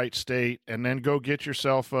Harvard, Wright State, and then go get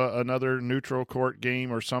yourself another neutral court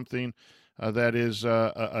game or something that is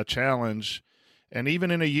a challenge. And even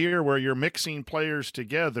in a year where you're mixing players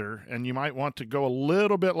together and you might want to go a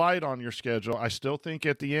little bit light on your schedule, I still think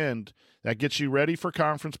at the end that gets you ready for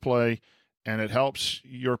conference play, and it helps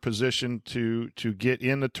your position to get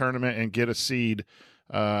in the tournament and get a seed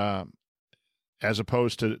as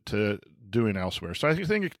opposed to doing elsewhere. So I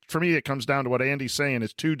think for me it comes down to what Andy's saying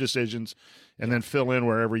is 2 decisions and then fill in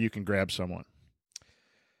wherever you can grab someone.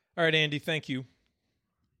 All right, Andy, thank you.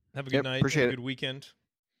 Have a good night. Appreciate it. Good weekend.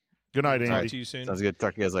 Good night, Andy. Talk to you soon. Sounds good.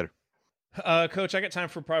 Talk to you guys later. Coach, I got time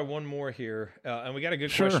for probably one more here. And we got a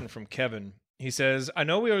good question from Kevin. He says, I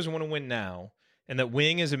know we always want to win now, and that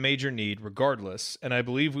wing is a major need regardless, and I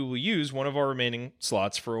believe we will use one of our remaining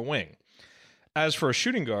slots for a wing. As for a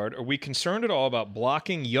shooting guard, are we concerned at all about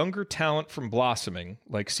blocking younger talent from blossoming,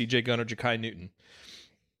 like CJ Gunn or Ja'Kai Newton,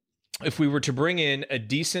 if we were to bring in a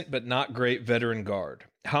decent but not great veteran guard?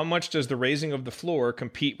 How much does the raising of the floor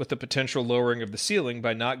compete with the potential lowering of the ceiling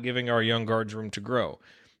by not giving our young guards room to grow?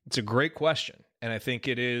 It's a great question, and I think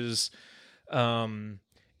it is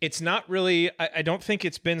it's not really, I don't think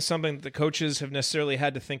it's been something that the coaches have necessarily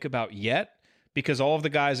had to think about yet, because all of the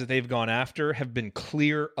guys that they've gone after have been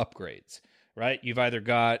clear upgrades, right? You've either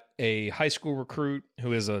got a high school recruit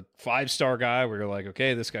who is a 5-star guy where you're like,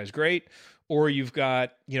 okay, this guy's great, or you've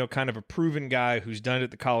got, kind of a proven guy who's done it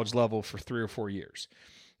at the college level for 3 or 4 years.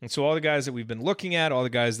 And so all the guys that we've been looking at, all the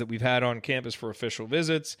guys that we've had on campus for official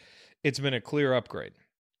visits, it's been a clear upgrade.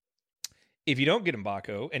 If you don't get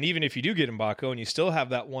Mgbako, and even if you do get Mgbako and you still have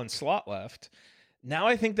that one slot left, now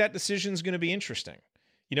I think that decision is going to be interesting.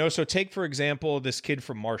 So take, for example, this kid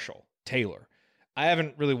from Marshall, Taylor. I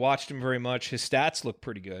haven't really watched him very much. His stats look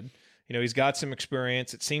pretty good. He's got some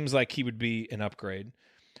experience. It seems like he would be an upgrade.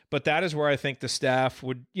 But that is where I think the staff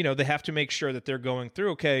would, they have to make sure that they're going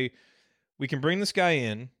through, okay, we can bring this guy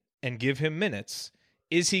in and give him minutes.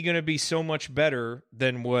 Is he going to be so much better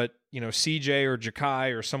than what, CJ or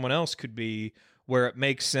Jakai or someone else could be, where it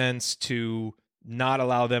makes sense to not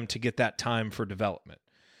allow them to get that time for development?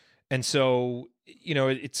 And so,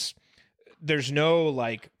 there's no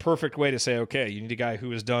like perfect way to say, okay, you need a guy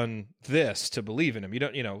who has done this to believe in him. You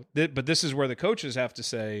don't, but this is where the coaches have to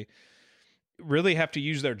say, really have to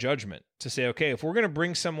use their judgment to say, okay, if we're going to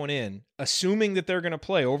bring someone in, assuming that they're going to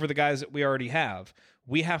play over the guys that we already have,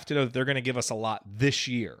 we have to know that they're going to give us a lot this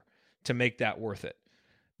year to make that worth it.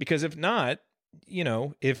 Because if not,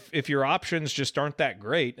 if your options just aren't that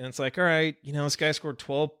great, and it's like, all right, this guy scored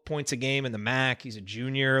 12 points a game in the MAC, he's a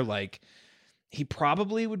junior, like he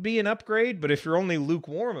probably would be an upgrade, but if you're only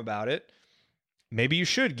lukewarm about it, maybe you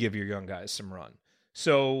should give your young guys some run.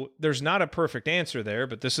 So there's not a perfect answer there,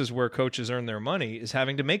 but this is where coaches earn their money, is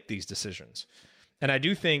having to make these decisions. And I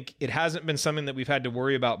do think it hasn't been something that we've had to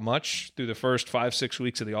worry about much through the first 5-6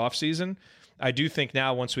 weeks of the offseason. I do think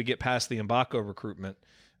now, once we get past the Mgbako recruitment,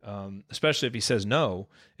 especially if he says no,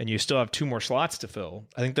 and you still have 2 more slots to fill,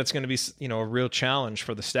 I think that's going to be, a real challenge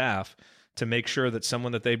for the staff to make sure that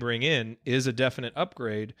someone that they bring in is a definite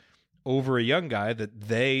upgrade over a young guy that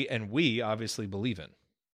they and we obviously believe in.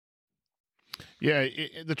 Yeah,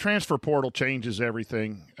 the transfer portal changes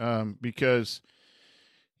everything because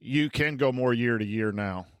you can go more year to year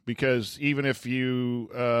now. Because even if you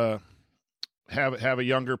have a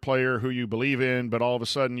younger player who you believe in, but all of a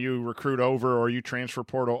sudden you recruit over or you transfer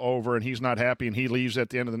portal over and he's not happy and he leaves at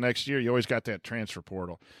the end of the next year, you always got that transfer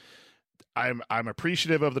portal. I'm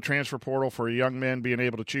appreciative of the transfer portal for young men being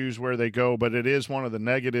able to choose where they go, but it is one of the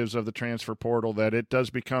negatives of the transfer portal that it does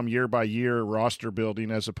become year by year roster building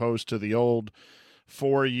as opposed to the old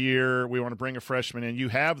 4-year, we want to bring a freshman in. You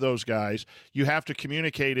have those guys. You have to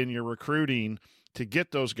communicate in your recruiting to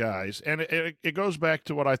get those guys. And it goes back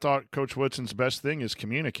to what I thought Coach Woodson's best thing is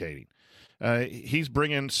communicating. He's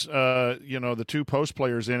bringing, the 2 post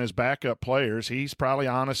players in as backup players. He's probably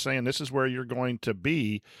honest saying this is where you're going to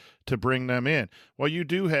be to bring them in. Well, you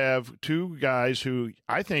do have 2 guys who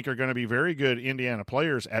I think are going to be very good Indiana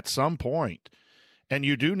players at some point, and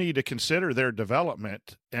you do need to consider their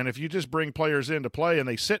development. And if you just bring players in to play and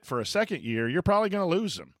they sit for a second year, you're probably going to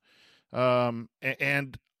lose them.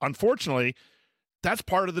 And unfortunately, that's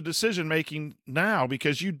part of the decision-making now,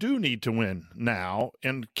 because you do need to win now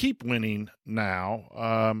and keep winning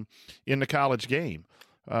now in the college game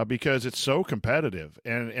because it's so competitive.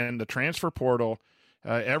 And the transfer portal,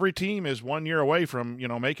 every team is 1 year away from,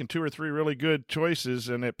 making 2 or 3 really good choices,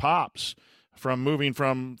 and it pops from moving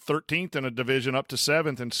from 13th in a division up to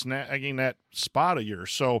 7th and snagging that spot a year.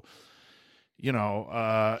 So,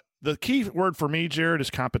 the key word for me, Jared,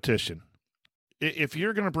 is competition. If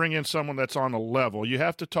you're going to bring in someone that's on a level, you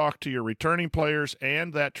have to talk to your returning players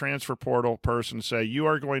and that transfer portal person and say you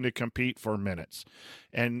are going to compete for minutes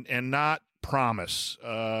and not promise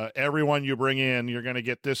everyone you bring in you're going to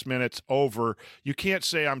get this minutes over. You can't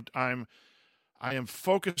say I am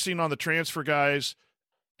focusing on the transfer guys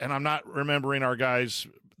and I'm not remembering our guys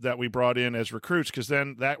that we brought in as recruits, because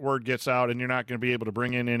then that word gets out and you're not going to be able to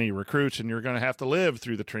bring in any recruits and you're going to have to live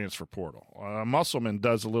through the transfer portal. Musselman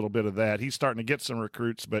does a little bit of that. He's starting to get some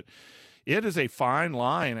recruits, but it is a fine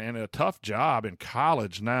line and a tough job in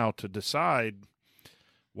college now to decide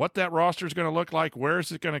what that roster is going to look like, where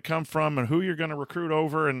is it going to come from, and who you're going to recruit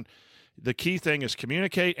over. And the key thing is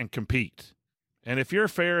communicate and compete. And if you're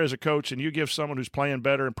fair as a coach and you give someone who's playing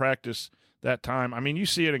better in practice that time. I mean, you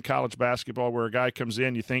see it in college basketball where a guy comes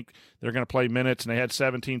in, you think they're going to play minutes, and they had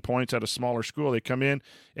 17 points at a smaller school. They come in,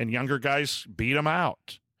 and younger guys beat them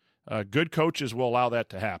out. Good coaches will allow that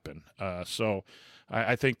to happen. So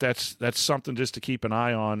I think that's something just to keep an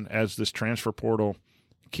eye on as this transfer portal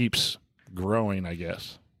keeps growing, I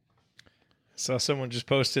guess. Saw someone just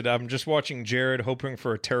posted, I'm just watching Jared hoping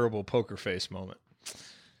for a terrible poker face moment.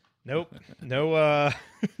 Nope. No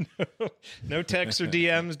texts or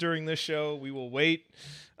DMs during this show. We will wait,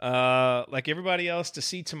 like everybody else, to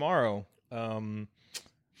see tomorrow.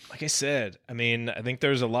 Like I said, I mean, I think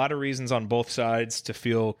there's a lot of reasons on both sides to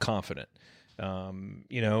feel confident. And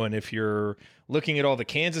if you're looking at all the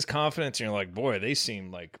Kansas confidence and you're like, boy, they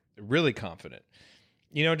seem like really confident.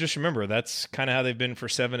 just remember that's kind of how they've been for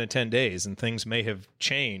 7 to 10 days, and things may have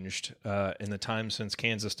changed in the time since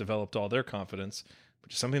Kansas developed all their confidence,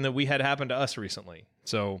 which is something that we had happen to us recently.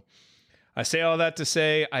 So I say all that to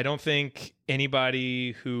say I don't think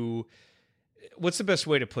anybody who – what's the best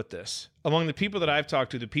way to put this? Among the people that I've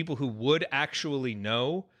talked to, the people who would actually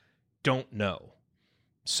know don't know.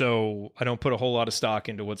 So I don't put a whole lot of stock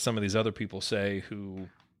into what some of these other people say who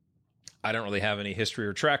I don't really have any history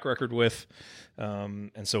or track record with.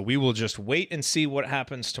 And so we will just wait and see what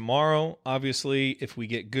happens tomorrow. Obviously, if we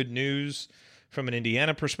get good news from an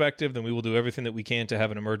Indiana perspective, then we will do everything that we can to have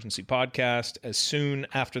an emergency podcast as soon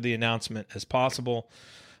after the announcement as possible.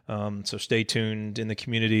 So stay tuned in the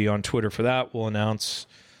community on Twitter for that. We'll announce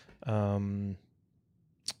the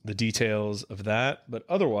details of that. But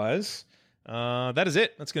otherwise, that is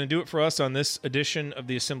it. That's going to do it for us on this edition of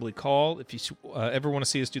the Assembly Call. If you ever want to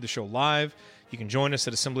see us do the show live, you can join us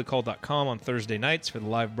at assemblycall.com on Thursday nights for the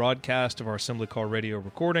live broadcast of our Assembly Call radio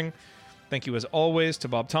recording. Thank you, as always, to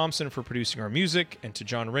Bob Thompson for producing our music and to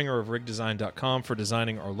John Ringer of rigdesign.com for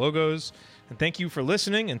designing our logos. And thank you for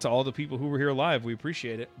listening, and to all the people who were here live. We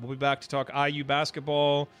appreciate it. We'll be back to talk IU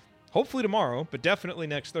basketball, hopefully tomorrow, but definitely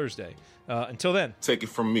next Thursday. Until then. Take it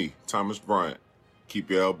from me, Thomas Bryant. Keep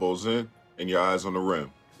your elbows in and your eyes on the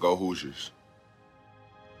rim. Go Hoosiers.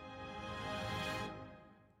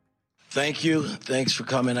 Thank you. Thanks for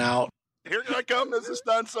coming out. Here I come. This is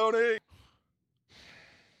Stan Sony.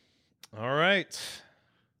 All right.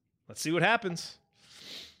 Let's see what happens.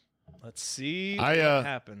 Let's see what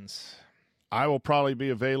happens. I will probably be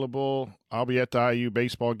available. I'll be at the IU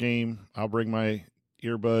baseball game. I'll bring my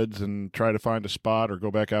earbuds and try to find a spot or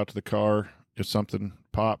go back out to the car if something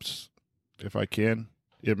pops, if I can.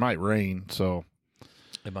 It might rain, so.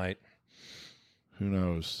 It might. Who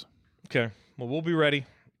knows? Okay. Well, we'll be ready.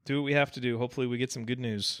 Do what we have to do. Hopefully we get some good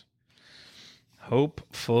news.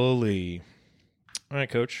 Hopefully. All right,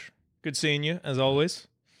 Coach. Good seeing you, as always.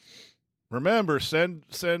 Remember, send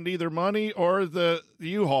either money or the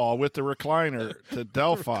U-Haul with the recliner to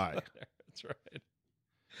Delphi. That's right.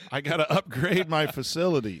 I got to upgrade my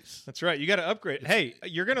facilities. That's right. You got to upgrade. Hey,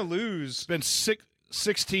 you're going to lose. It's been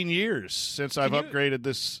 16 years since I've upgraded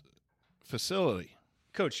this facility.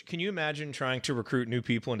 Coach, can you imagine trying to recruit new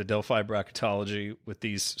people into Delphi bracketology with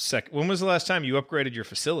these when was the last time you upgraded your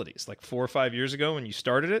facilities? Like 4 or 5 years ago when you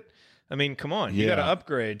started it? I mean, come on. You got to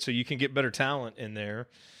upgrade so you can get better talent in there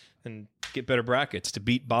and get better brackets to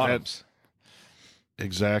beat bottoms.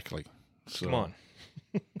 Exactly. So, come on.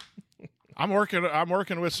 I'm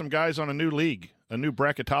working with some guys on a new league, a new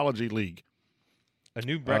bracketology league. A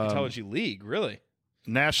new bracketology league, really?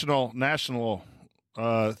 National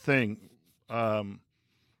thing. We're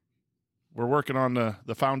working on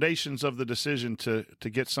the foundations of the decision to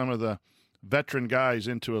get some of the veteran guys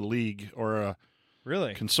into a league or a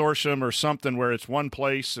consortium or something where it's one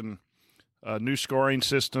place and a new scoring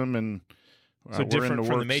system. And so different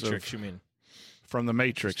from the Matrix, you mean? From the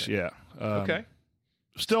Matrix, yeah. Okay.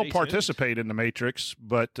 Still participate in the Matrix,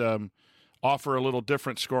 but offer a little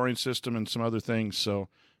different scoring system and some other things. So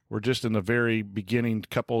we're just in the very beginning,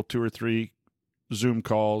 couple, 2 or 3 Zoom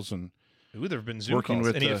calls. And there have been Zoom calls.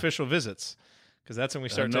 Any official visits? Because that's when we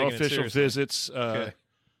start taking it seriously. No official visits. Okay.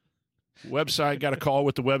 Website, got a call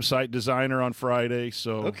with the website designer on Friday.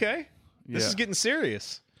 So okay. This is getting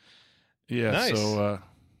serious. Yeah. Nice. So,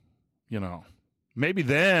 maybe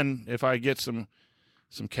then if I get some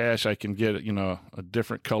cash, I can get, a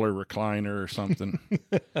different color recliner or something.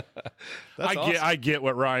 I get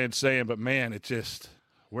what Ryan's saying, but man, it just,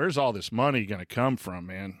 where's all this money going to come from,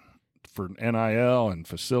 man? For NIL and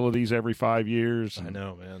facilities every 5 years. I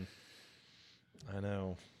know, man. I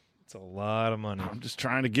know. It's a lot of money. I'm just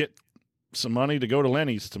trying to get some money to go to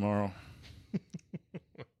Lenny's tomorrow.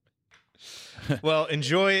 Well,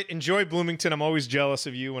 enjoy it. Enjoy Bloomington. I'm always jealous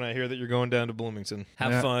of you when I hear that you're going down to Bloomington.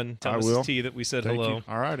 Have fun. Tell Mrs. T that we said hello.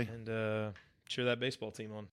 All righty. And cheer that baseball team on.